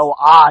want to know what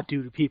I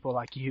do to people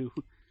like you.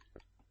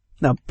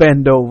 Now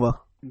bend over.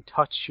 And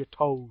touch your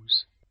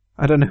toes.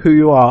 I don't know who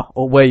you are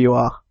or where you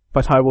are,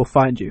 but I will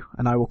find you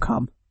and I will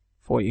come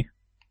for you.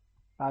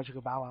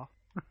 Magical Bow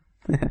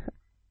Wow.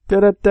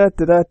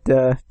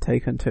 Da-da-da-da-da-da.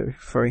 Taken 2,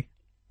 3.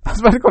 I was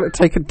about to call it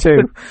Taken 2.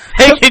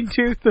 Taken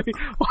 2, 3.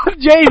 What,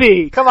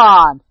 Jamie? Come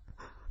on.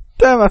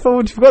 Damn, I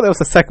thought you forgot there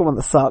was a second one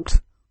that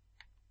sucked.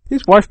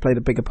 His wife played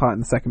a bigger part in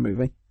the second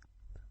movie.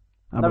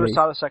 Never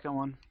saw the second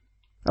one.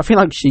 I feel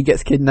like she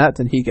gets kidnapped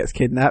and he gets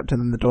kidnapped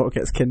and then the daughter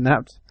gets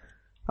kidnapped.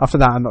 After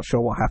that, I'm not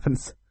sure what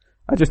happens.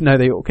 I just know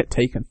they all get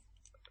taken.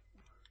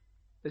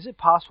 Is it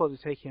possible to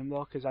take him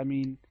though? Because I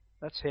mean,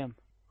 that's him.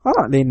 I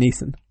like Liam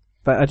Neeson,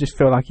 but I just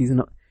feel like he's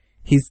not.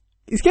 He's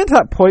getting to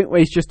that point where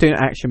he's just doing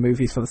action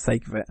movies for the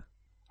sake of it.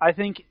 I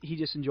think he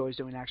just enjoys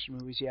doing action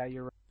movies. Yeah,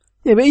 you're right.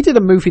 Yeah, but he did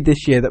a movie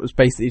this year that was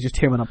basically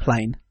just him on a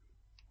plane.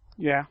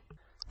 Yeah.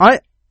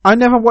 I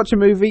never watch a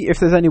movie if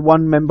there's only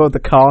one member of the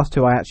cast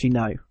who I actually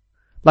know.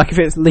 Like if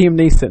it's Liam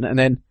Neeson and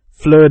then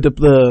Fleur de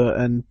Bleu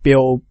and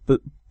Bill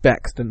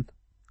Paxton.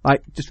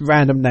 Like, just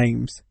random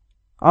names.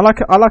 I like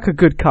a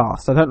good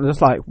cast. I don't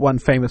just like one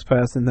famous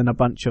person and a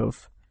bunch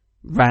of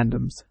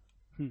randoms.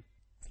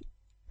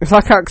 It's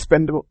like how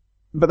Expendable,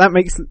 but that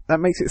makes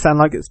it sound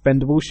like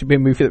Expendable should be a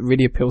movie that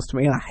really appeals to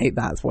me, and I hate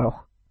that as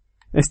well.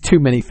 There's too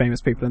many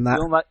famous people in that.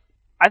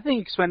 I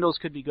think Expendables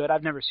could be good.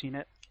 I've never seen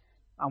it.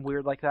 I'm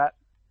weird like that.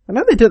 I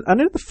know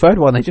the third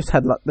one. They just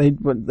had they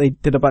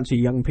did a bunch of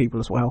young people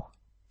as well.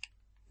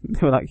 They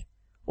were like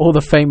all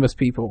the famous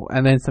people,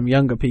 and then some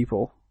younger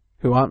people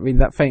who aren't really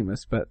that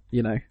famous, but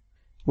you know,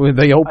 with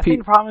the old people. I think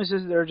the problem is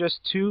there are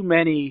just too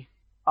many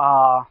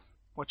old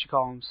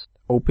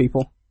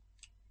people,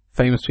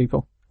 famous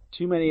people.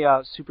 Too many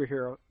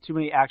too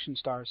many action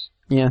stars.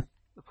 Yeah.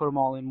 To put them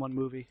all in one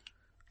movie.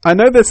 I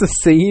know there's a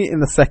scene in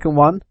the second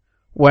one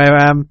where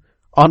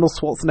Arnold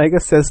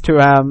Schwarzenegger says to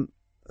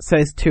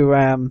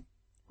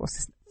what's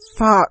his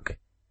fuck?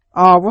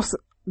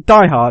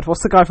 Die Hard.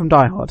 What's the guy from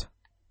Die Hard?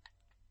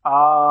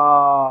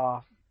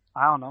 I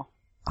don't know.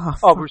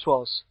 Bruce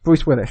Willis.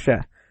 Bruce Willis,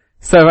 yeah.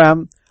 So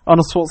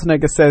Arnold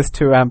Schwarzenegger says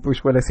to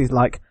Bruce Willis, he's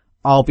like,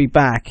 I'll be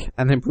back,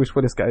 and then Bruce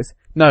Willis goes,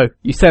 no,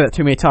 you said it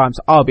too many times,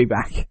 I'll be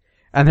back.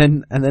 And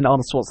then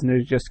Arnold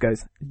Schwarzenegger just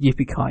goes,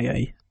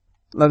 yippee-ki-yay.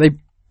 Like, they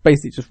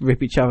basically just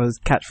rip each other's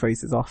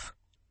catchphrases off.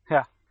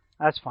 Yeah,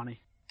 that's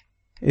funny.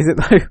 Is it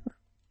though?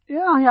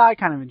 Yeah, I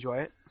kind of enjoy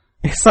it.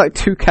 It's like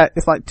two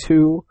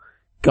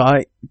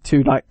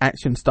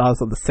action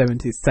stars of the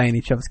 70s saying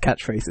each other's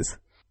catchphrases.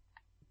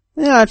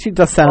 Yeah, actually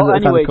does sound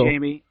kind of cool.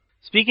 Jamie,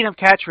 speaking of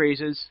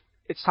catchphrases,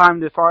 it's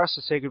time for us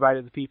to say goodbye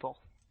to the people.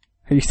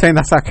 Are you saying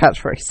that's our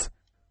catchphrase?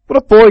 What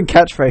a boring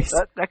catchphrase.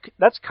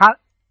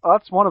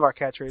 That's one of our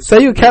catchphrases.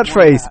 Say your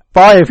catchphrase.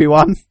 Bye,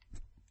 everyone.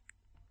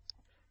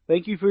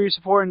 Thank you for your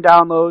support and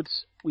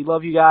downloads. We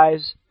love you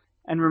guys.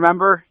 And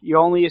remember, you're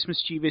only as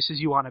mischievous as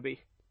you want to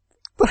be.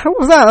 What the hell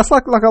was that? That's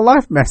like a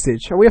life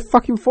message. Are we a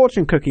fucking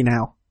fortune cookie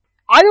now?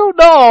 I don't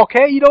know,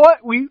 okay? You know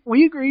what?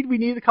 We agreed we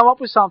needed to come up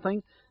with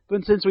something.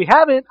 But since we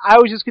haven't, I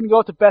was just going to go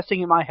with the best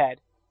thing in my head.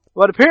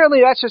 But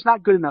apparently that's just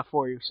not good enough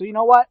for you. So you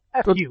know what?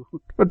 F you.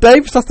 But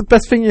Dave, that's the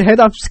best thing in your head.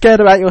 I'm scared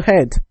about your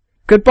head.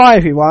 Goodbye,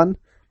 everyone.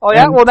 Oh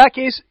yeah? Well, in that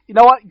case, you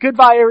know what?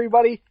 Goodbye,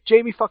 everybody.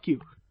 Jamie, fuck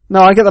you. No,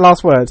 I get the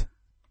last word.